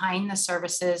got behind the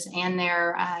services and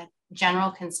their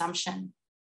general consumption.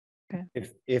 Okay.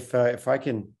 If I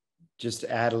can just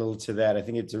add a little to that, I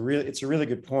think it's a really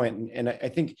good point, and I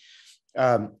think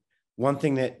one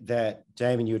thing that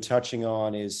Damian, you were touching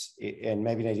on is, and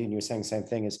maybe Nadine, you were saying the same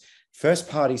thing, is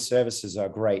first-party services are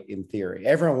great in theory.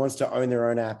 Everyone wants to own their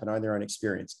own app and own their own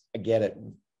experience. I get it.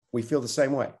 We feel the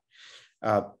same way.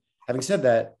 Having said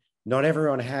that, not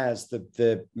everyone has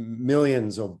the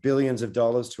millions or billions of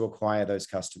dollars to acquire those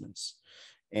customers.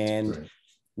 And,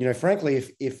 you know, frankly,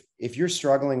 if you're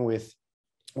struggling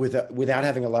without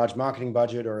having a large marketing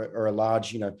budget or a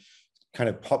large, you know, kind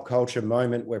of pop culture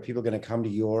moment where people are going to come to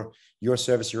your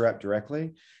service, your app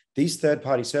directly, these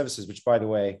third-party services, which, by the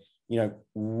way, you know,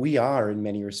 we are in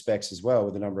many respects as well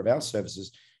with a number of our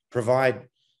services, provide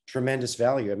tremendous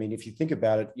value. I mean, if you think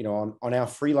about it, you know, on our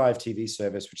free live TV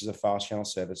service, which is a fast channel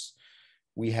service,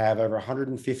 we have over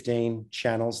 115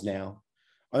 channels now.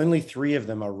 Only 3 of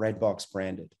them are Redbox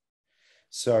branded.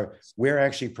 So we're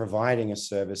actually providing a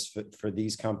service for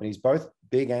these companies, both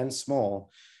big and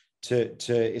small, to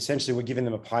essentially, we're giving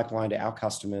them a pipeline to our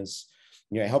customers,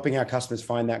 you know, helping our customers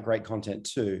find that great content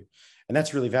too. And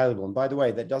that's really valuable. And by the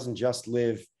way, that doesn't just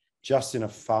live just in a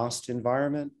fast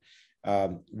environment.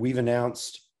 We've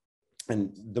announced,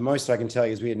 and the most I can tell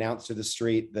you is we announced to the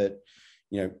street that,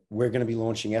 you know, we're going to be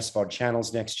launching SVOD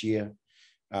channels next year.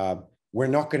 We're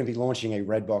not going to be launching a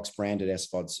Redbox branded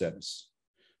SVOD service.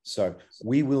 So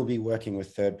we will be working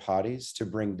with third parties to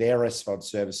bring their SVOD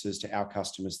services to our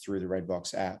customers through the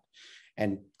Redbox app.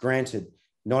 And granted,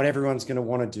 not everyone's going to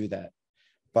want to do that.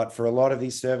 But for a lot of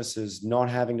these services, not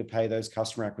having to pay those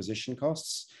customer acquisition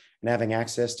costs and having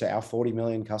access to our 40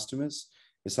 million customers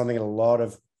is something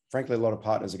that frankly, a lot of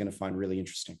partners are going to find really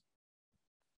interesting.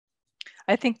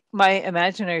 I think my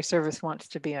imaginary service wants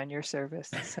to be on your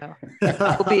service, so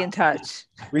we'll be in touch.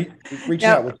 Reach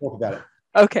out, we'll talk about it.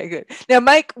 Okay, good. Now,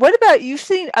 Mike, what about, you've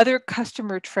seen other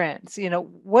customer trends? You know,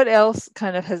 what else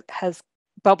kind of has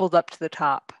bubbled up to the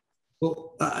top?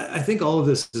 Well, I think all of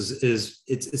this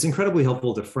it's incredibly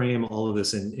helpful to frame all of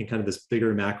this in kind of this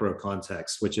bigger macro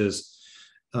context, which is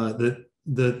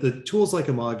the tools like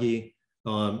Amagi.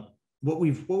 What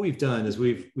we've done is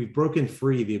we've broken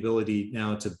free the ability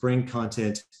now to bring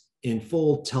content in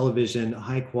full television,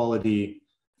 high quality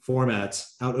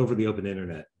formats out over the open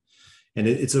internet. And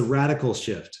it's a radical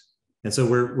shift. And so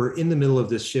we're in the middle of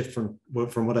this shift from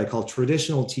what I call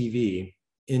traditional TV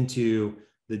into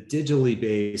the digitally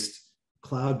based,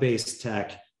 cloud-based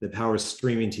tech that powers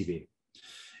streaming TV.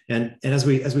 And as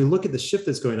we look at the shift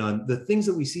that's going on, the things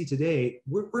that we see today,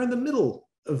 we're in the middle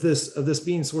of this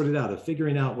being sorted out, of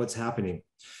figuring out what's happening.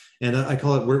 And I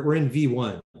call it, we're in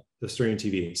V1 of streaming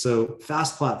TV. So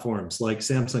fast platforms like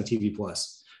Samsung TV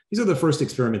Plus, these are the first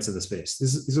experiments in the space.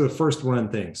 These are the first run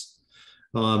things.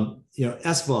 You know,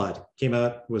 SVOD came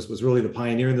out, was really the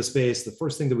pioneer in the space, the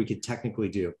first thing that we could technically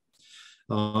do.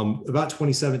 About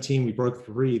 2017, we broke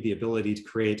free the ability to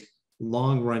create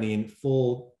long-running,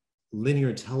 full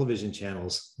linear television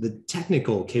channels. The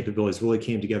technical capabilities really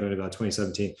came together in about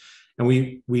 2017, and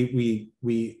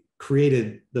we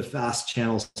created the fast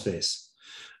channel space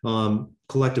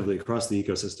collectively across the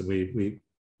ecosystem.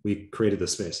 We created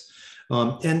this space,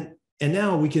 and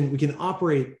now we can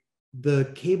operate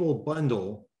the cable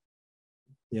bundle,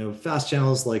 you know, fast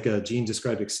channels like Gene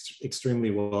described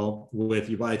extremely well. With,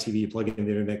 you buy a TV, you plug in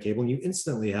the internet cable, and you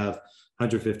instantly have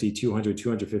 150, 200,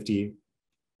 250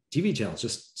 TV channels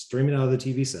just streaming out of the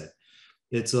TV set.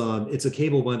 It's a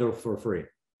cable bundle for free,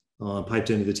 piped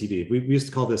into the TV. We used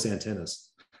to call this antennas.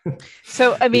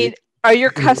 So, I mean, are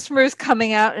your customers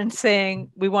coming out and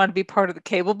saying, we want to be part of the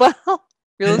cable bundle,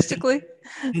 realistically?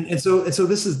 And so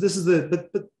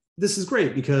this is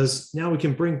great, because now we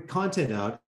can bring content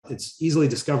out. It's easily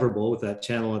discoverable with that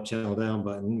channel up, channel down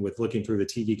button, with looking through the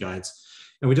TV guides.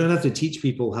 And we don't have to teach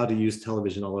people how to use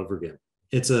television all over again.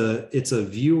 It's a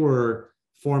viewer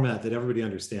format that everybody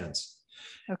understands.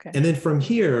 Okay. And then from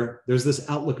here, there's this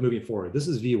outlook moving forward. This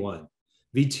is V1.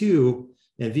 V2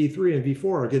 and V3 and V4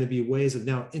 are going to be ways of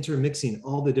now intermixing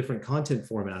all the different content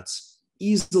formats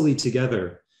easily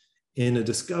together in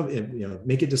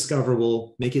make it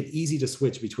discoverable, make it easy to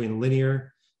switch between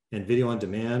linear and video on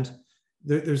demand.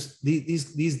 There's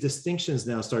these distinctions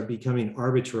now start becoming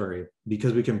arbitrary,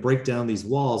 because we can break down these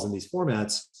walls and these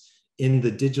formats in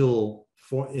the digital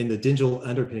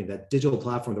underpinning, that digital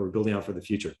platform that we're building out for the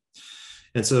future.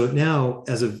 And so now,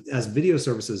 as video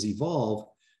services evolve,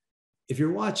 if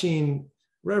you're watching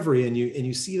Revry and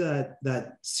you see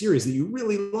that series that you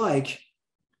really like,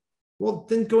 well,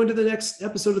 then go into the next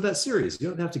episode of that series. You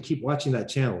don't have to keep watching that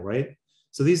channel, right?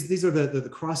 So these are the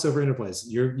crossover interplays.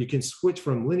 You can switch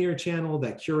from linear channel,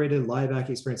 that curated live back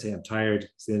experience. Hey, I'm tired.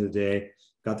 It's the end of the day.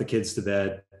 Got the kids to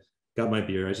bed. Got my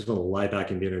beer. I just want to lie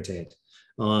back and be entertained,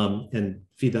 and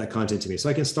feed that content to me. So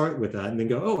I can start with that and then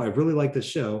go, oh, I really like this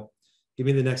show. Give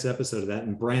me the next episode of that,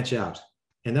 and branch out.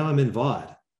 And now I'm in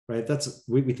VOD, right?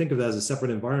 We think of that as a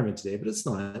separate environment today, but it's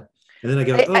not. And then I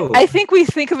go, I think we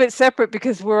think of it separate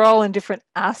because we're all in different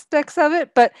aspects of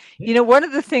it. But, you know, one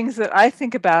of the things that I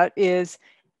think about is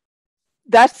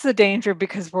that's the danger,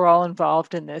 because we're all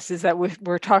involved in this, is that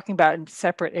we're talking about in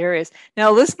separate areas. Now,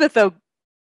 Elizabeth, though,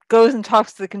 goes and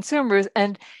talks to the consumers.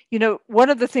 And, you know, one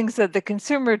of the things that the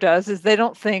consumer does is they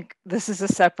don't think this is a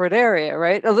separate area,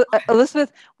 right?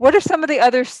 Elizabeth, what are some of the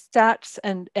other stats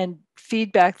and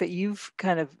feedback that you've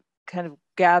kind of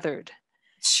gathered?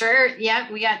 Sure.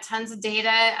 Yeah, we got tons of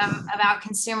data about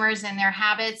consumers and their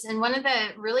habits. And one of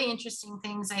the really interesting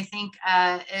things, I think,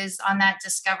 is on that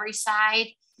discovery side,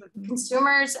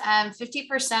 consumers,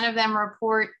 50% of them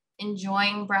report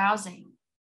enjoying browsing.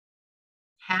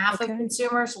 Half of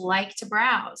consumers like to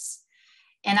browse.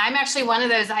 And I'm actually one of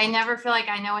those. I never feel like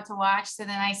I know what to watch. So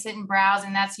then I sit and browse.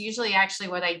 And that's usually actually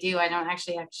what I do. I don't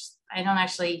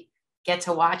actually get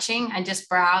to watching. I just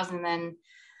browse, and then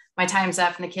my time's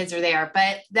up and the kids are there.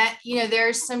 But that, you know,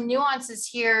 there's some nuances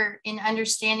here in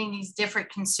understanding these different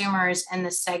consumers and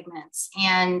the segments.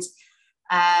 And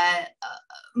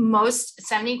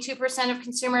 72% of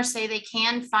consumers say they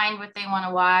can find what they want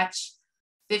to watch.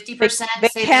 50% they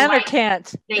say can they or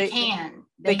can't. They can.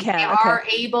 They are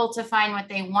able to find what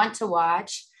they want to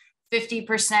watch.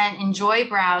 50% enjoy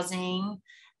browsing.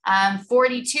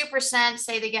 42%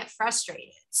 say they get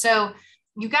frustrated. So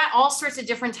you've got all sorts of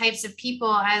different types of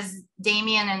people, as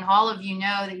Damian and all of you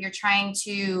know, that you're trying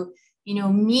to, you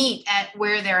know, meet at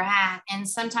where they're at. And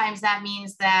sometimes that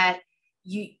means that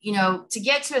you know, to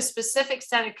get to a specific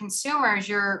set of consumers,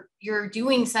 you're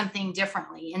doing something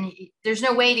differently. And there's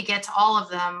no way to get to all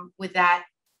of them with that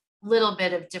little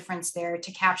bit of difference there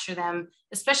to capture them,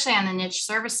 especially on the niche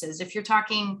services. If you're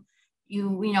talking, you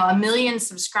know, 1 million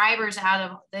subscribers out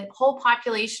of the whole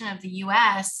population of the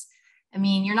US, I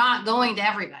mean, you're not going to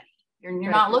everybody.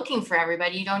 You're not looking for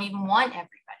everybody. You don't even want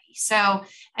everybody. So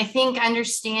I think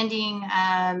understanding,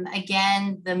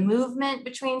 again, the movement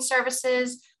between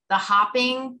services, the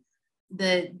hopping,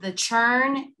 the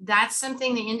churn, that's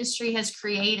something the industry has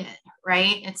created,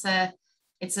 right? It's an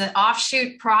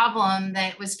offshoot problem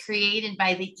that was created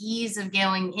by the ease of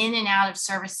going in and out of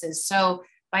services. So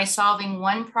by solving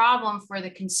one problem for the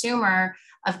consumer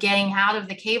of getting out of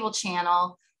the cable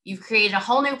channel, you've created a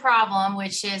whole new problem,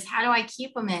 which is, how do I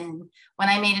keep them in when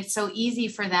I made it so easy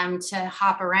for them to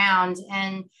hop around?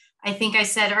 And I think I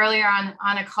said earlier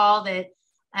on a call that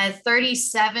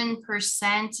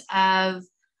 37% of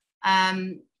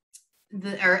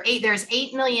there's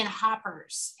 8 million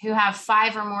hoppers who have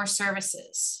 5 or more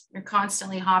services. They're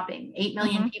constantly hopping. 8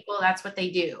 million people, that's what they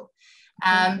do.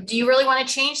 Do you really want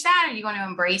to change that, or do you want to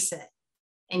embrace it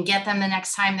and get them the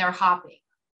next time they're hopping?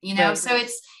 You know, so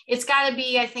it's got to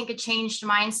be, I think, a changed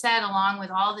mindset, along with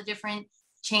all the different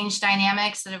change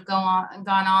dynamics that have gone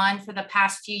on for the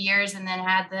past few years, and then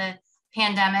add the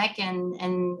pandemic, and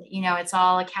you know, it's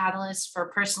all a catalyst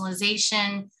for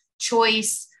personalization,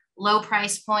 choice, low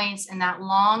price points, and that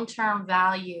long-term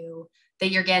value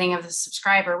that you're getting of the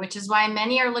subscriber, which is why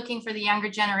many are looking for the younger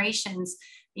generations.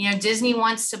 You know, Disney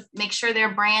wants to make sure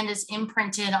their brand is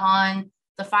imprinted on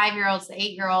the 5-year-olds, the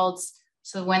 8-year-olds,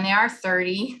 so when they are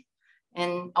 30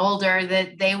 and older,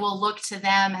 that they will look to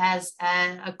them as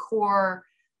a core,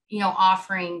 you know,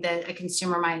 offering that a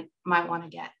consumer might want to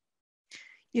get.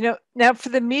 You know, now for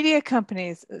the media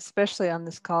companies, especially on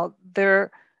this call, they're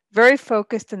very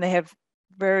focused and they have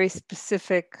very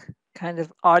specific kind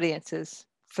of audiences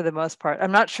for the most part.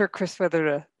 I'm not sure, Chris, whether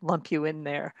to lump you in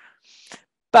there,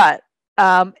 but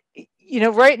you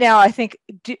know, right now, I think,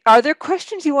 are there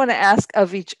questions you want to ask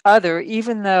of each other,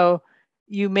 even though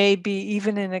you may be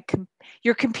even in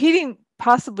you're competing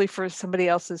possibly for somebody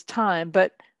else's time,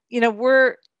 but, you know,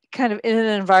 we're kind of in an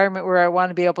environment where I want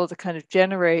to be able to kind of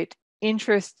generate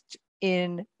interest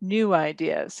in new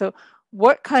ideas. So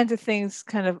what kinds of things,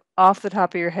 kind of off the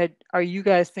top of your head, are you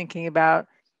guys thinking about,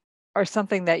 or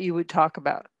something that you would talk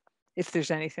about, if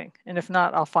there's anything? And if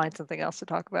not, I'll find something else to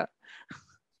talk about.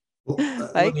 Well,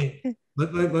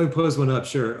 let me pose one up.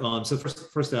 Sure. So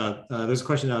first out, there's a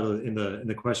question out in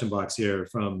the question box here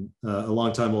from a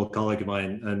longtime old colleague of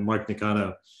mine, and Mark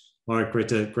Nicano. Mark, great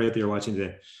that you're watching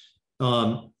today.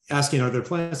 Asking, are there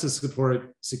plans to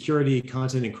support security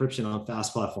content encryption on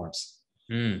fast platforms?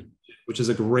 Which is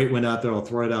a great one out there. I'll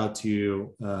throw it out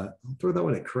to I'll throw that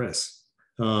one at Chris.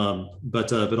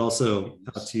 but also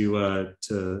out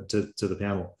to the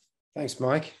panel. Thanks,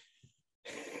 Mike.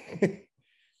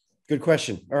 Good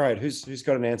question. All right, who's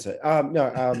got an answer?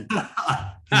 No.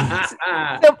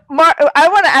 So Mark, I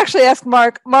want to actually ask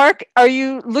Mark. Mark, are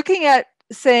you looking at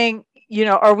saying,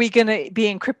 are we going to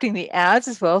be encrypting the ads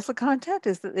as well as the content?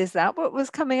 Is that what was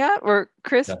coming out? Or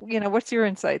Chris, what's your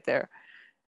insight there?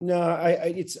 No,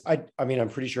 I mean, I'm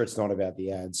pretty sure it's not about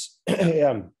the ads.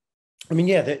 I mean,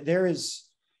 yeah, there's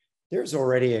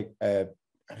already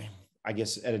I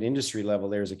guess at an industry level,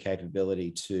 there's a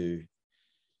capability to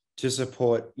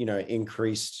support,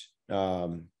 increased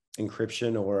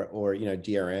encryption or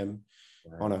DRM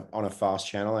on a fast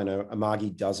channel. I know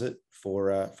Amagi does it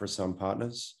for some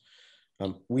partners.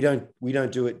 We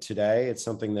don't do it today. It's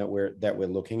something that we're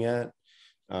looking at.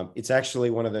 It's actually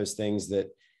one of those things that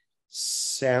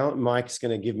Mike's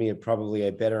going to give me probably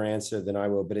a better answer than I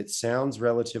will, but it sounds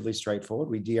relatively straightforward.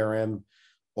 We DRM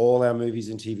all our movies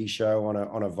and TV show on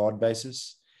a VOD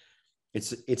basis.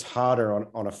 It's harder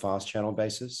on a fast channel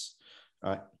basis.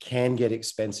 Can get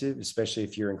expensive, especially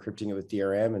if you're encrypting it with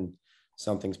DRM and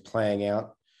something's playing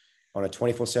out on a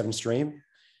 24/7 stream.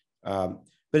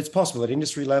 But it's possible at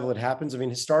industry level it happens. I mean,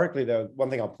 historically, though, one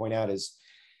thing I'll point out is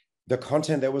the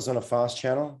content that was on a fast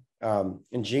channel,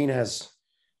 and Gene has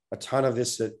a ton of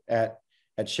this at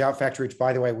Shout Factory, which,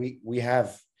 by the way, we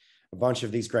have a bunch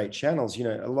of these great channels.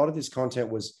 A lot of this content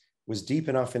was deep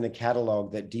enough in the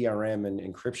catalog that DRM and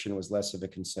encryption was less of a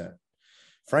concern.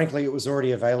 Frankly, it was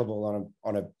already available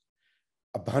on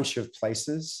a bunch of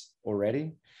places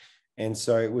already. And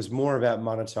so it was more about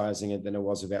monetizing it than it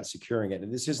was about securing it.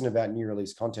 And this isn't about new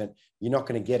release content. You're not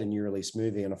going to get a new release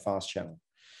movie on a fast channel.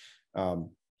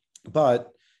 But,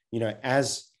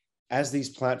 as these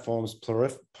platforms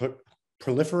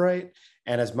proliferate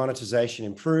and as monetization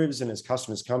improves and as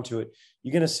customers come to it,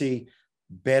 you're going to see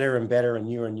better and better and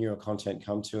newer content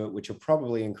come to it, which will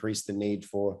probably increase the need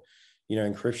for,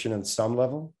 encryption on some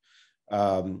level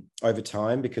over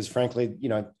time, because frankly,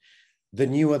 the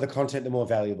newer the content, the more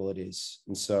valuable it is.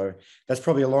 And so that's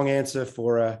probably a long answer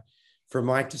for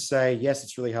Mike to say, yes,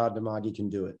 it's really hard and Amagi can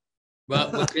do it.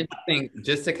 Well, what's interesting,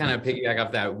 just to kind of piggyback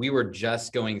off that, we were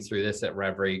just going through this at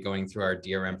Revry, going through our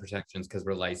DRM protections because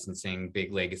we're licensing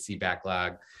big legacy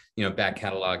backlog, back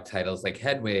catalog titles like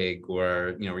Hedwig,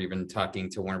 or, we're even talking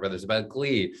to Warner Brothers about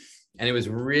Glee. And it was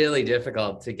really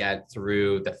difficult to get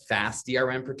through the fast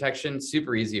DRM protection,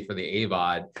 super easy for the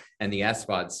AVOD and the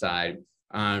SVOD side.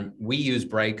 We use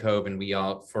Brightcove and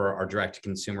for our direct to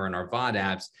consumer and our VOD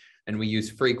apps, and we use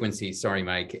Frequency, sorry,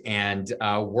 Mike, and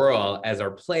Whirl as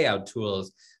our playout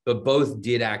tools, but both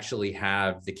did actually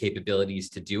have the capabilities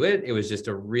to do it. It was just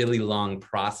a really long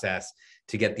process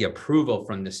to get the approval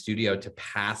from the studio to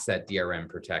pass that DRM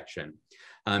protection.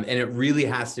 And it really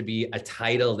has to be a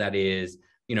title that is,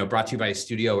 brought to you by a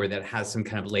studio or that has some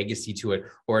kind of legacy to it,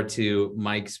 or to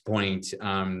Mike's point,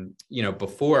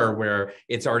 before, where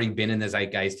it's already been in the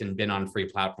zeitgeist and been on free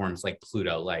platforms like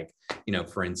Pluto, like,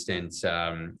 for instance,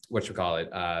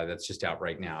 that's just out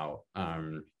right now.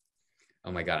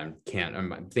 Oh my God,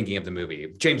 I'm thinking of the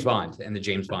movie, James Bond and the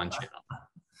James Bond channel.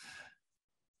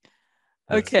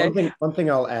 Okay. One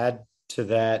thing I'll add to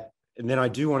that, and then I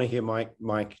do want to hear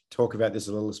Mike talk about this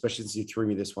a little, especially since he threw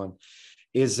me this one,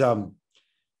 is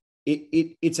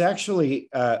it's actually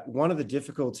one of the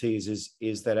difficulties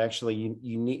is that actually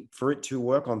you need, for it to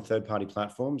work on third-party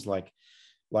platforms like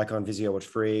on Vizio Watch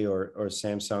Free or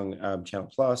Samsung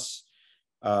Channel Plus,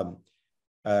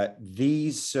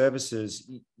 these services,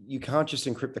 you can't just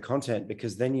encrypt the content,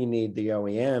 because then you need the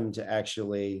OEM to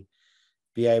actually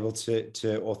be able to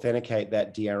authenticate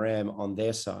that DRM on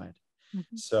their side.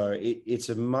 Mm-hmm. So it's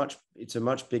a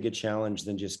much bigger challenge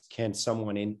than just, can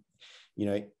someone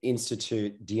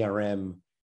institute DRM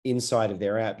inside of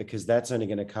their app, because that's only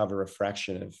going to cover a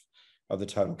fraction of the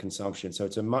total consumption. So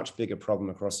it's a much bigger problem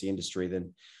across the industry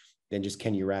than just,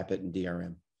 can you wrap it in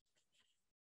DRM?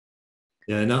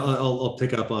 Yeah, and I'll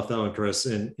pick up off that one, Chris,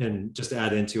 and just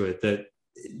add into it that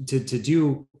to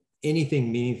do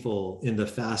anything meaningful in the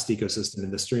FAST ecosystem,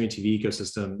 in the streaming TV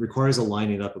ecosystem, requires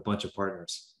aligning up a bunch of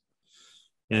partners.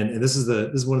 And this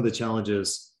is one of the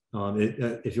challenges.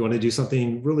 If you want to do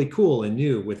something really cool and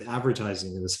new with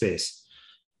advertising in the space,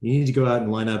 you need to go out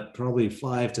and line up probably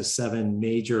 5 to 7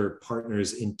 major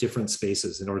partners in different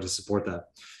spaces in order to support that.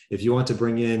 If you want to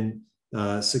bring in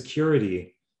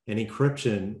security and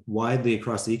encryption widely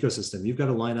across the ecosystem, you've got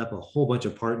to line up a whole bunch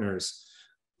of partners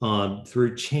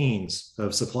through chains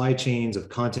of supply chains of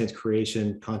content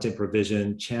creation, content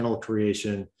provision, channel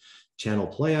creation, channel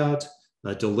playout,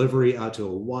 delivery out to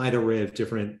a wide array of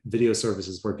different video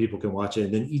services where people can watch it.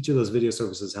 And then each of those video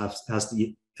services has to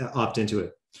opt into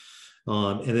it.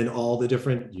 And then all the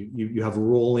different, you have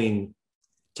rolling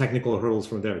technical hurdles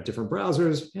from there. Different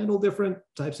browsers handle different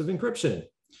types of encryption.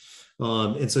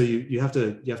 And so you have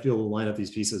to be able to line up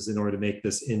these pieces in order to make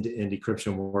this end-to-end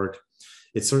encryption work.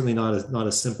 It's certainly not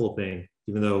a simple thing,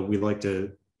 even though we like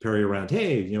to parry around,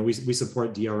 hey, we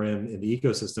support DRM in the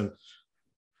ecosystem.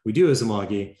 We do as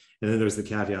Amagi, and then there's the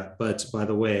caveat. But by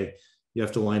the way, you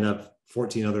have to line up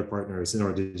 14 other partners in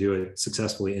order to do it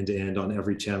successfully end-to-end on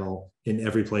every channel in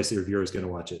every place that your viewer is going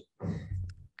to watch it.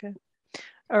 Okay.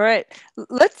 All right.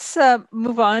 Let's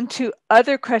move on to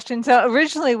other questions.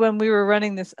 Originally, when we were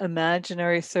running this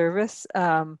imaginary service,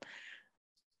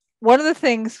 one of the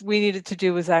things we needed to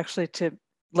do was actually to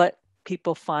let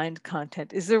people find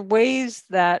content. Is there ways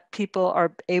that people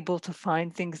are able to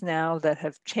find things now that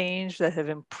have changed, that have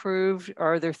improved?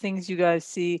 Or are there things you guys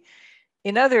see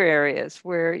in other areas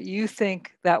where you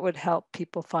think that would help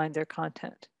people find their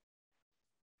content?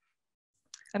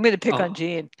 I'm going to pick on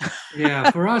Gene. Yeah,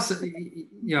 for us,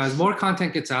 as more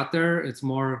content gets out there, it's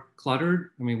more cluttered.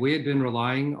 I mean, we had been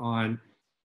relying on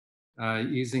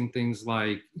using things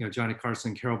like Johnny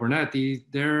Carson, Carol Burnett.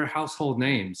 They're household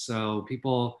names. So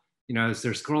people, as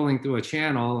they're scrolling through a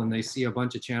channel and they see a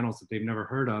bunch of channels that they've never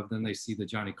heard of, then they see the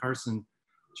Johnny Carson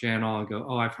channel and go,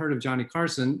 oh, I've heard of Johnny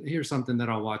Carson. Here's something that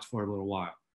I'll watch for a little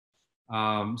while.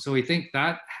 So we think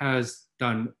that has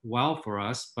done well for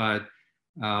us, but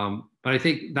I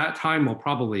think that time will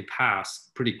probably pass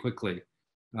pretty quickly.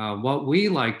 What we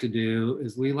like to do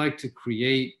is we like to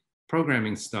create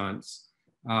programming stunts,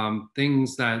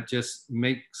 things that just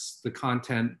makes the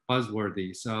content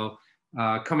buzzworthy. So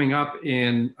coming up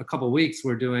in a couple of weeks,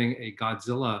 we're doing a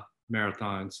Godzilla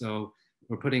marathon. So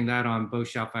we're putting that on both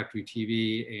Shout Factory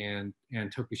TV and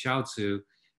Tokusatsu.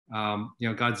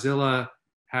 Godzilla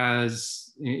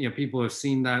has, people have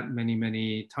seen that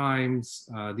many times.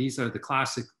 These are the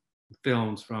classic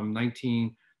films from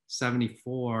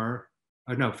 1974,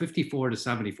 54 to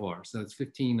 74. So it's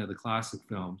 15 of the classic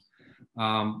films.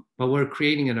 But we're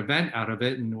creating an event out of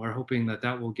it, and we're hoping that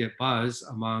that will get buzz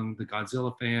among the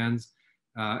Godzilla fans,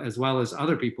 as well as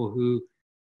other people who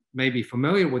may be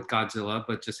familiar with Godzilla,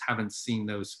 but just haven't seen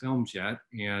those films yet.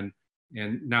 And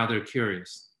now they're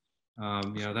curious.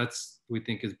 That's, we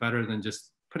think, is better than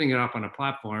just putting it up on a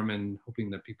platform and hoping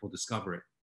that people discover it.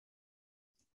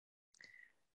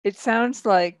 It sounds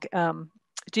like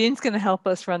Gene's going to help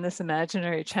us run this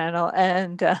imaginary channel,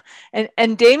 and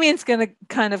Damian's going to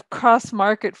kind of cross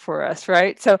market for us,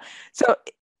 right? So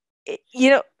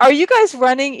are you guys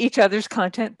running each other's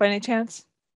content by any chance?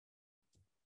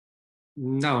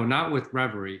 No, not with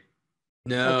Revry.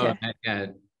 No, Okay. not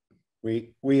yet.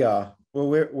 We are.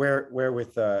 Well, we're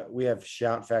with we have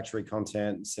Shout Factory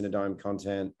content, Cinedigm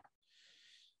content.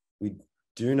 We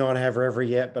do not have Revry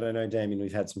yet, but I know, Damian,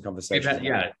 we've had some conversations.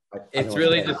 It's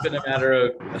really just been a matter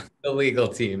of the legal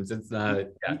teams. It's not.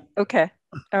 Yeah. Okay.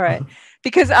 All right.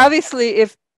 Because obviously,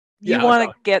 if you want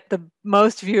to get the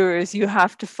most viewers, you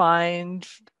have to find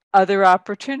other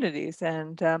opportunities,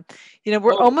 and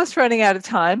we're almost running out of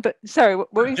time, but sorry,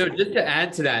 what were you saying? Just to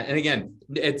add to that, and again,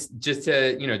 it's just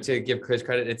to to give Chris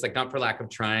credit, it's like not for lack of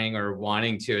trying or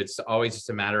wanting to, it's always just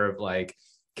a matter of like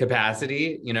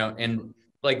capacity, and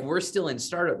like we're still in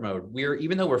startup mode.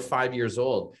 Even though we're 5 years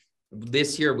old,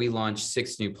 this year we launched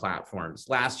 6 new platforms.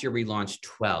 Last year we launched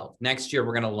 12. Next year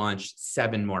we're going to launch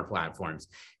 7 more platforms.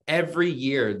 Every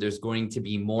year, there's going to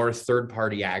be more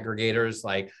third-party aggregators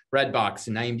like Redbox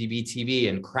and IMDb TV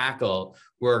and Crackle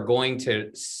who are going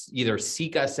to either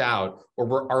seek us out or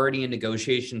we're already in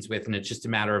negotiations with, and it's just a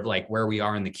matter of like where we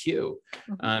are in the queue.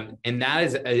 Mm-hmm. And that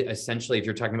is essentially, if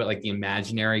you're talking about like the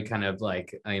imaginary kind of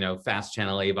like, fast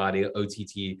channel AVOD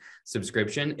OTT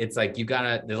subscription, it's like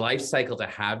the life cycle to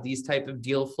have these type of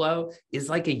deal flow is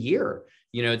like a year.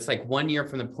 It's like 1 year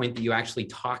from the point that you actually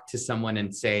talk to someone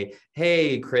and say,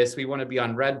 hey, Chris, we want to be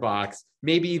on Redbox,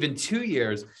 maybe even 2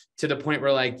 years to the point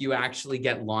where like you actually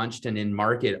get launched and in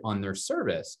market on their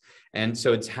service. And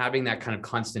so it's having that kind of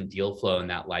constant deal flow and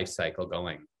that life cycle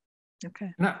going.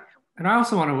 Okay. And I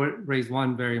also want to raise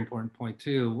one very important point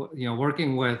too.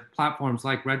 Working with platforms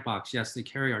like Redbox, yes, they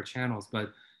carry our channels,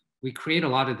 but we create a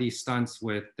lot of these stunts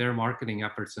with their marketing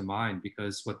efforts in mind,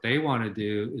 because what they want to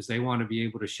do is they want to be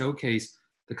able to showcase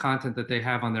the content that they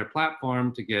have on their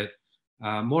platform to get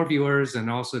more viewers, and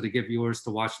also to get viewers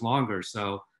to watch longer.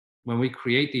 So when we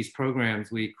create these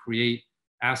programs, we create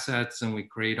assets and we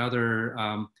create other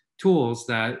tools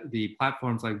that the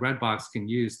platforms like Redbox can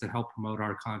use to help promote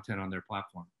our content on their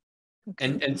platform.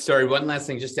 And sorry, one last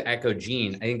thing, just to echo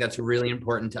Gene, I think that's really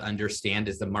important to understand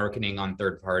is the marketing on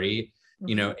third party.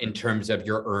 you know, in terms of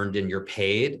your earned and your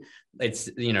paid. It's,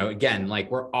 you know, again, like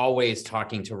we're always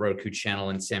talking to Roku Channel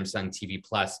and Samsung TV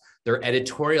Plus, their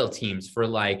editorial teams for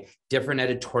like different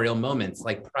editorial moments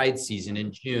like Pride Season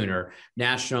in June or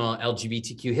National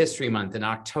LGBTQ History Month in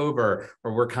October,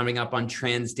 or we're coming up on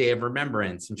Trans Day of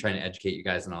Remembrance and trying to educate you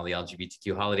guys on all the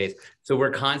LGBTQ holidays. So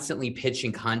we're constantly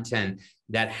pitching content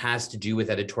that has to do with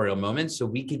editorial moments so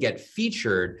we could get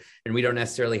featured and we don't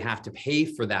necessarily have to pay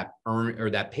for that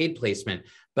that paid placement.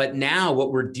 But now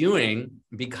what we're doing,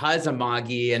 because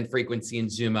Amagi and Frequency and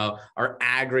Zumo are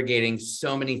aggregating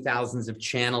so many thousands of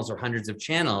channels or hundreds of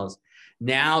channels,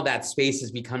 now that space is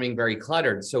becoming very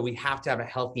cluttered. So we have to have a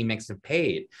healthy mix of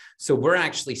paid. So we're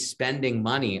actually spending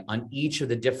money on each of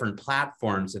the different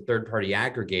platforms, the third-party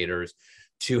aggregators,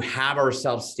 to have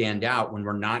ourselves stand out when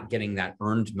we're not getting that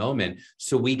earned moment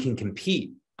so we can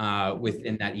compete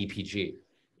within that EPG.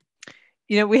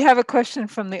 You know, we have a question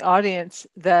from the audience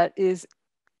that is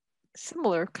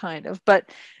similar kind of, but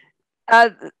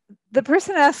the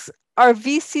person asks, are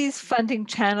VCs funding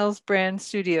channels, brand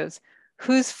studios?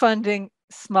 Who's funding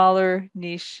smaller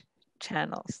niche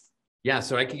channels? Yeah,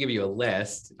 so I could give you a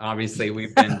list. Obviously,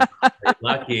 we've been very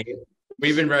lucky.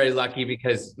 We've been very lucky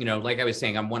because, you know, like I was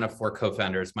saying, I'm one of 4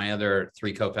 co-founders. My other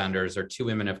 3 co-founders are 2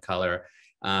 women of color,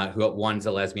 who one's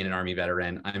a lesbian and Army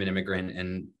veteran. I'm an immigrant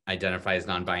and identify as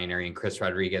non-binary, and Chris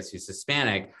Rodriguez, who's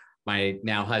Hispanic, my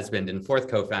now husband and 4th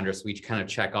co-founder. So we kind of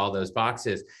check all those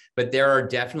boxes. But there are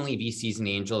definitely VCs and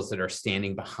angels that are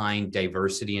standing behind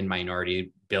diversity and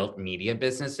minority built media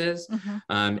businesses.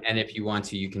 And if you want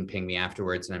to, you can ping me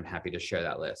afterwards and I'm happy to share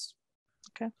that list.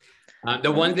 Okay.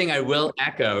 The one thing I will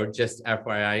echo, just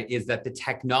FYI, is that the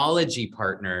technology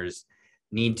partners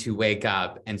need to wake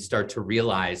up and start to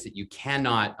realize that you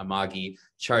cannot, Amagi,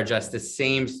 charge us the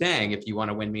same thing if you want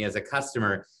to win me as a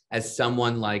customer as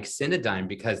someone like Cinedigm,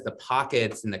 because the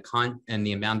pockets and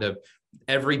the amount of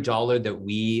every dollar that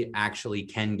we actually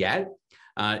can get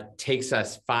takes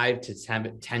us 5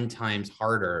 to 10 times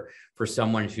harder for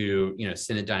someone who, you know,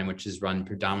 Cinedigm, which is run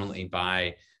predominantly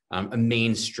by a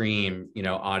mainstream, you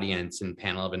know, audience and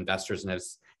panel of investors, and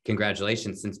has,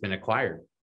 congratulations, since been acquired.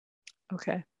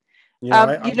 Okay.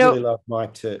 Yeah, I'd really love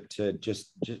Mike to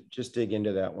just dig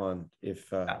into that one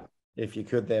if you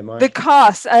could there, Mike. The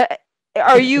cost.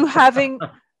 Are you having?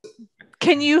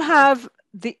 Can you have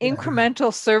the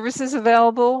incremental services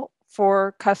available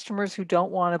for customers who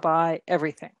don't want to buy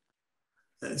everything?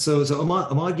 So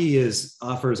Amagi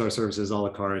offers our services a la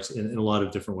carte in a lot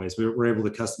of different ways. We're able to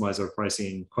customize our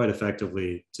pricing quite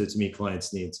effectively to meet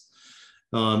clients' needs.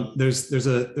 There's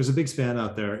a big span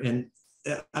out there, and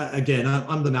again,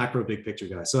 I'm the macro big picture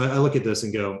guy. So I look at this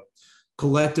and go,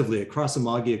 collectively across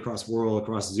Amagi, across Whirl,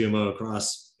 across Zumo,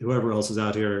 across whoever else is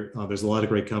out here, there's a lot of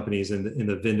great companies in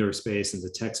the vendor space and the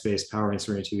tech space powering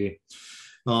streaming TV.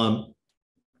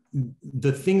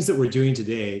 The things that we're doing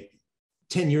today,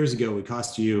 10 years ago, would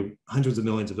cost you hundreds of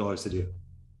millions of dollars to do.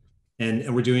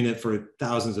 And we're doing it for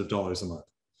thousands of dollars a month.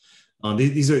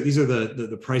 These are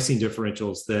the pricing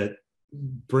differentials that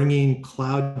bringing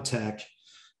cloud tech,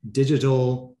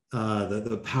 digital,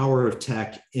 the power of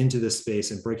tech into this space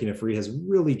and breaking it free has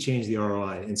really changed the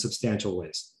ROI in substantial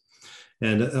ways.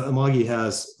 And Amagi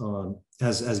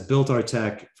has built our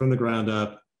tech from the ground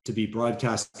up to be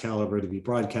broadcast caliber, to be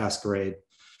broadcast grade,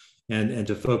 and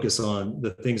to focus on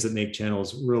the things that make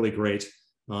channels really great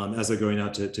as they're going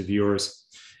out to viewers.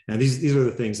 And these are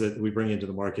the things that we bring into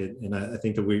the market. And I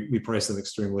think that we price them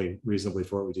extremely reasonably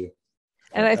for what we do.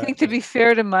 And I think, to be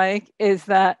fair to Mike, is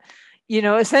that, you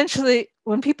know, essentially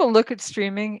when people look at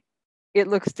streaming, it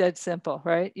looks dead simple,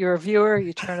 right? You're a viewer,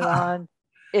 you turn it on,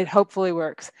 it hopefully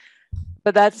works.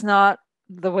 But that's not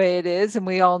the way it is. And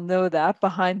we all know that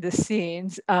behind the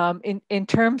scenes. In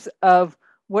terms of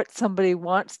what somebody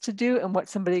wants to do and what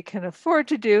somebody can afford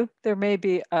to do, there may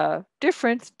be a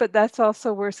difference, but that's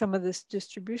also where some of this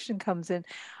distribution comes in.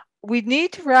 We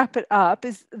need to wrap it up.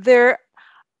 Is there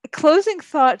closing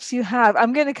thoughts you have?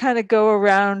 I'm going to kind of go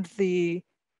around the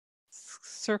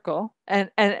circle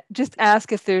and just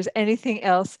ask if there's anything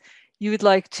else you would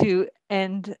like to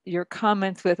end your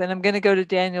comments with. And I'm going to go to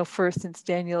Daniel first, since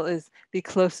Daniel is the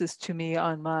closest to me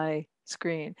on my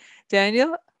screen.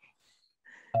 Daniel?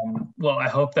 Well, I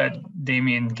hope that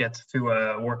Damian gets to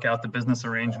work out the business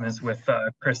arrangements with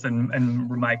Chris and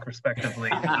Mike,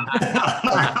 respectively.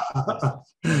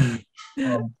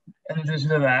 In addition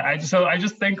to that, I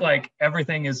just think like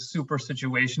everything is super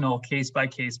situational, case by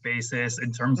case basis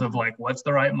in terms of like what's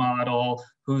the right model,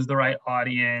 who's the right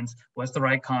audience, what's the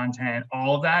right content,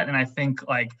 all of that. And I think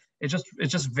like it's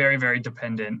just very, very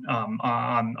dependent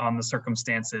on the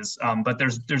circumstances. But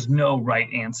there's no right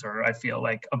answer. I feel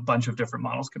like a bunch of different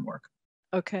models can work.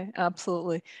 Okay,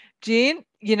 absolutely. Jean,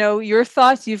 you know, your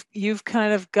thoughts, you've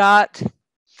kind of got,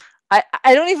 I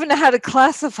don't even know how to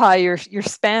classify your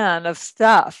span of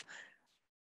stuff.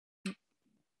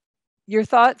 Your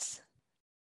thoughts?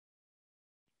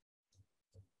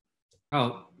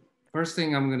 Oh, first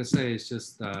thing I'm going to say is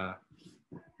just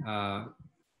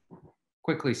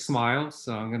quickly smile.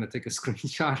 So I'm going to take a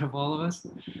screenshot of all of us,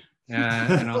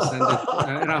 and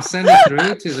I'll send it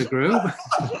through to the group.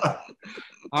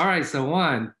 All right, so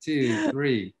 1, 2,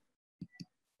 3.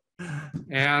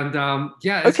 And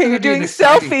yeah. Okay, you're doing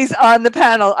selfies on the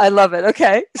panel. I love it.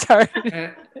 Okay, sorry.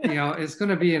 You know, it's going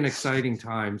to be an exciting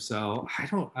time. So I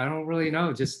don't really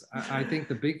know. Just I think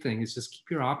the big thing is just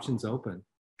keep your options open.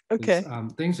 Okay.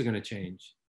 Things are going to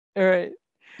change. All right,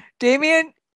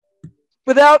 Damian.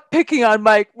 Without picking on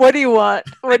Mike, what do you want?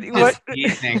 What? Oh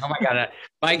my God,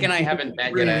 Mike and I haven't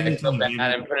met yet. I feel bad.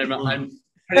 I'm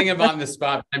putting him on the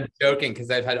spot. I'm joking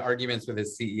because I've had arguments with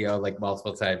his CEO like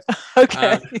multiple times.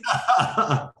 Okay.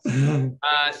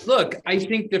 Look, I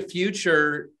think the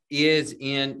future is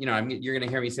in, you know, you're going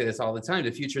to hear me say this all the time.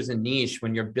 The future is a niche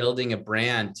when you're building a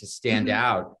brand to stand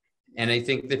out. And I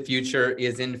think the future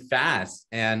is in fast.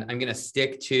 And I'm going to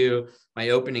stick to my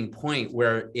opening point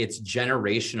where it's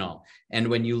generational. And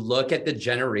when you look at the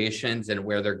generations and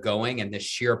where they're going and the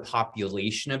sheer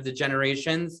population of the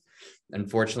generations,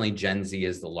 unfortunately, Gen Z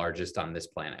is the largest on this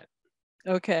planet.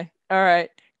 Okay. All right.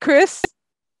 Chris,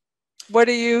 what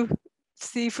do you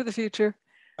see for the future?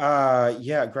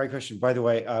 Yeah, great question. By the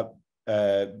way,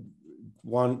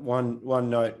 one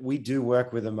note, we do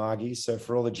work with Amagi. So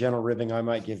for all the general ribbing I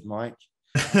might give Mike,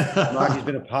 Amagi's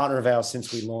been a partner of ours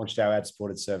since we launched our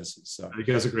ad-supported services. So you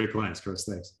guys are great clients, Chris.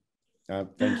 Thanks.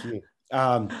 Thank you.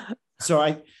 So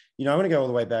I want to go all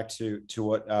the way back to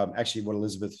what actually what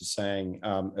Elizabeth was saying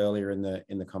earlier in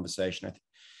the conversation. I think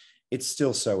it's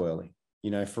still so early,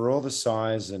 you know, for all the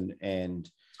size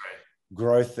and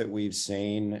growth that we've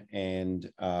seen, and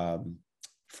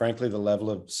frankly, the level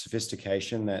of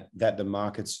sophistication that the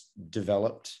market's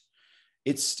developed,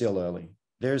 it's still early.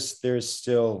 There's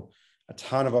still a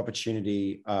ton of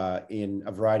opportunity in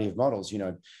a variety of models. You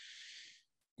know,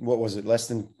 what was it? Less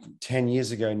than 10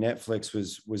 years ago, Netflix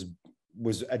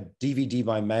was a DVD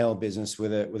by mail business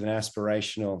with an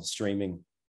aspirational streaming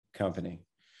company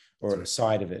or a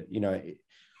side of it. You know,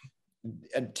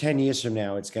 10 years from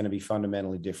now, it's going to be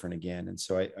fundamentally different again. And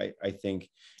so I think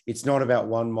it's not about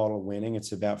one model winning.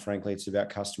 It's about, frankly, it's about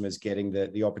customers getting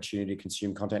the opportunity to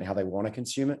consume content how they want to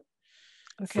consume it.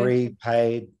 Okay. Free,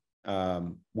 paid,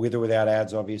 with or without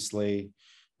ads, obviously,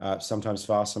 sometimes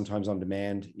fast, sometimes on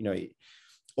demand. You know,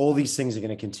 all these things are going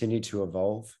to continue to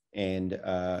evolve. And,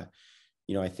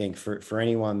 you know, I think for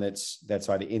anyone that's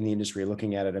either in the industry or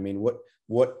looking at it, I mean,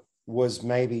 what was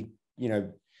maybe, you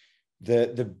know,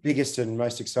 the biggest and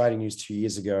most exciting news 2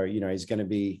 years ago, you know, is going to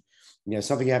be, you know,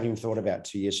 something you haven't even thought about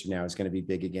 2 years from now is going to be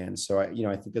big again. So, I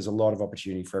think there's a lot of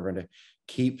opportunity for everyone to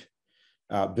keep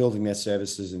building their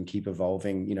services and keep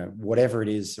evolving, you know, whatever it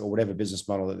is or whatever business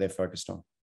model that they're focused on.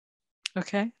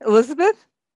 Okay. Elizabeth,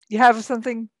 you have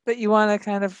something that you want to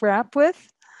kind of wrap with?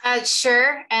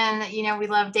 Sure. And, you know, we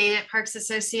love data at Parks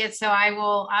Associates. So I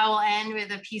will end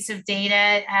with a piece of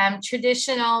data.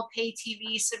 Traditional pay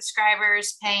TV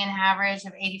subscribers pay an average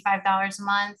of $85 a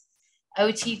month.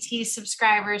 OTT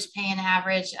subscribers pay an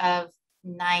average of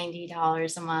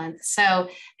 $90 a month. So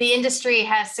the industry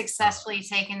has successfully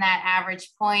taken that average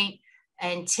point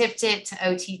and tipped it to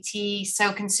OTT.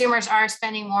 So consumers are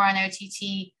spending more on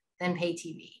OTT than pay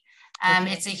TV.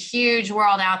 It's a huge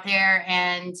world out there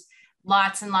and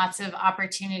lots and lots of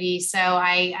opportunity. So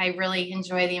I really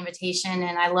enjoy the invitation,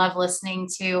 and I love listening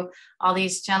to all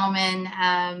these gentlemen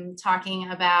talking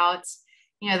about,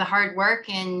 you know, the hard work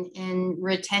in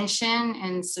retention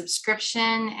and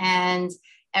subscription and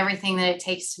everything that it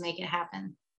takes to make it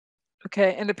happen.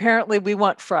 Okay. And apparently we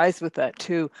want fries with that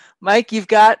too. Mike, you've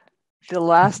got the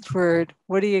last word.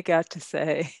 What do you got to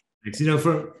say? Thanks. You know,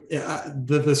 for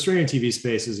the streaming TV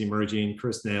space is emerging.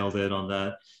 Chris nailed it on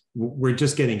that. We're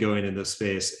just getting going in this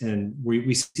space, and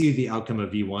we see the outcome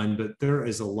of V1, but there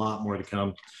is a lot more to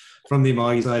come. From the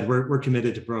Amagi side, we're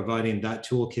committed to providing that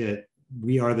toolkit.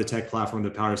 We are the tech platform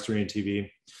that powers streaming TV,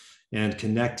 and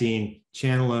connecting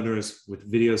channel owners with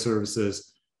video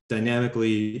services,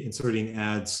 dynamically inserting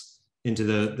ads into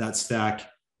that stack,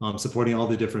 supporting all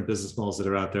the different business models that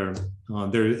are out there.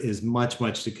 There is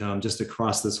much to come just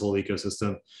across this whole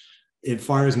ecosystem. It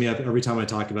fires me up every time I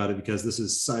talk about it because this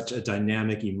is such a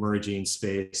dynamic, emerging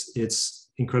space. It's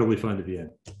incredibly fun to be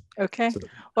in. Okay.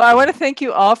 Well, I want to thank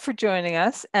you all for joining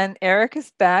us. And Eric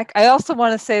is back. I also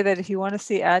want to say that if you want to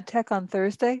see ad tech on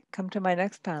Thursday, come to my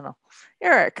next panel.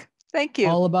 Eric. Thank you.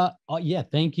 All about, yeah,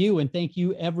 thank you. And thank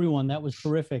you, everyone. That was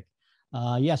terrific.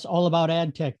 Yes, all about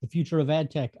ad tech, the future of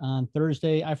ad tech on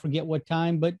Thursday. I forget what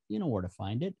time, but you know where to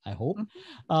find it, I hope.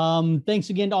 Thanks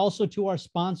again also to our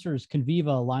sponsors,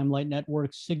 Conviva, Limelight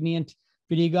Networks, Signient,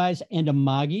 Video Guys, and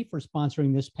Amagi for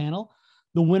sponsoring this panel.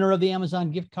 The winner of the Amazon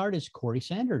gift card is Corey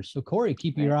Sanders. So Corey,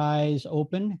 keep your eyes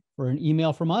open for an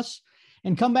email from us.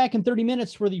 And come back in 30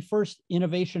 minutes for the first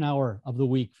innovation hour of the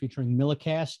week featuring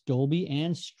Millicast, Dolby,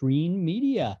 and Stream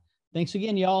Media. Thanks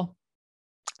again, y'all.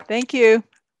 Thank you.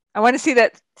 I want to see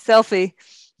that selfie.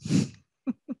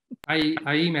 I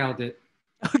emailed it.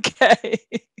 Okay.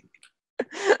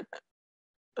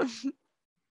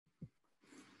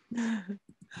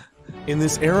 In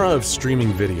this era of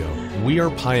streaming video, we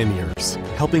are pioneers,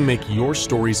 helping make your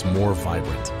stories more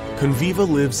vibrant. Conviva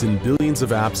lives in billions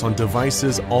of apps on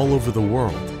devices all over the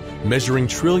world, measuring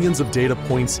trillions of data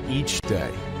points each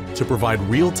day to provide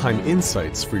real-time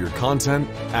insights for your content,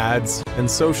 ads, and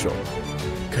social.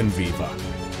 Conviva.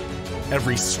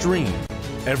 Every stream,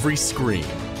 every screen,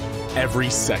 every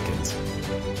second.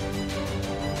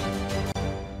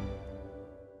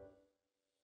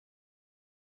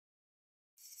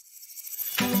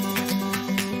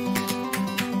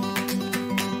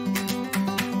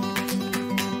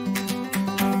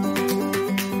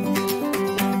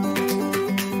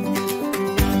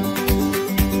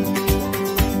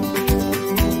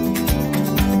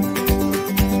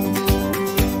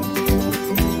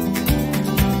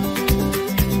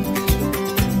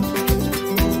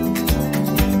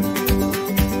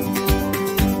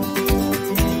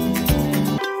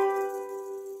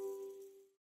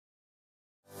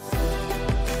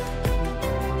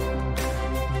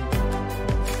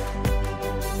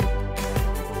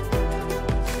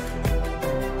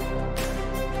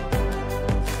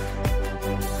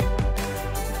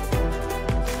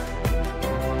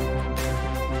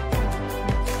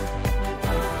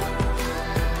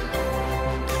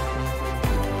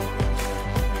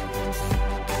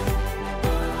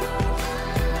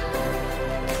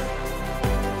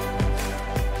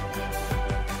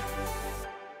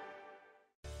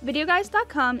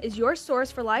 VideoGuys.com is your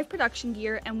source for live production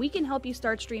gear, and we can help you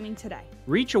start streaming today.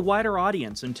 Reach a wider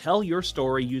audience and tell your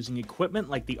story using equipment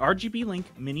like the RGB Link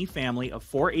Mini family of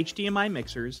 4 HDMI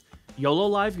mixers, YOLO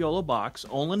Live YOLO Box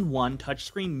all-in-one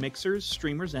touchscreen mixers,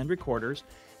 streamers, and recorders,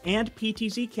 and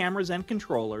PTZ cameras and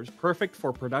controllers, perfect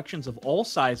for productions of all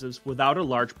sizes without a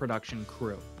large production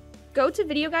crew. Go to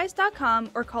VideoGuys.com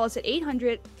or call us at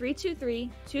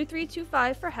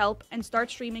 800-323-2325 for help and start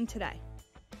streaming today.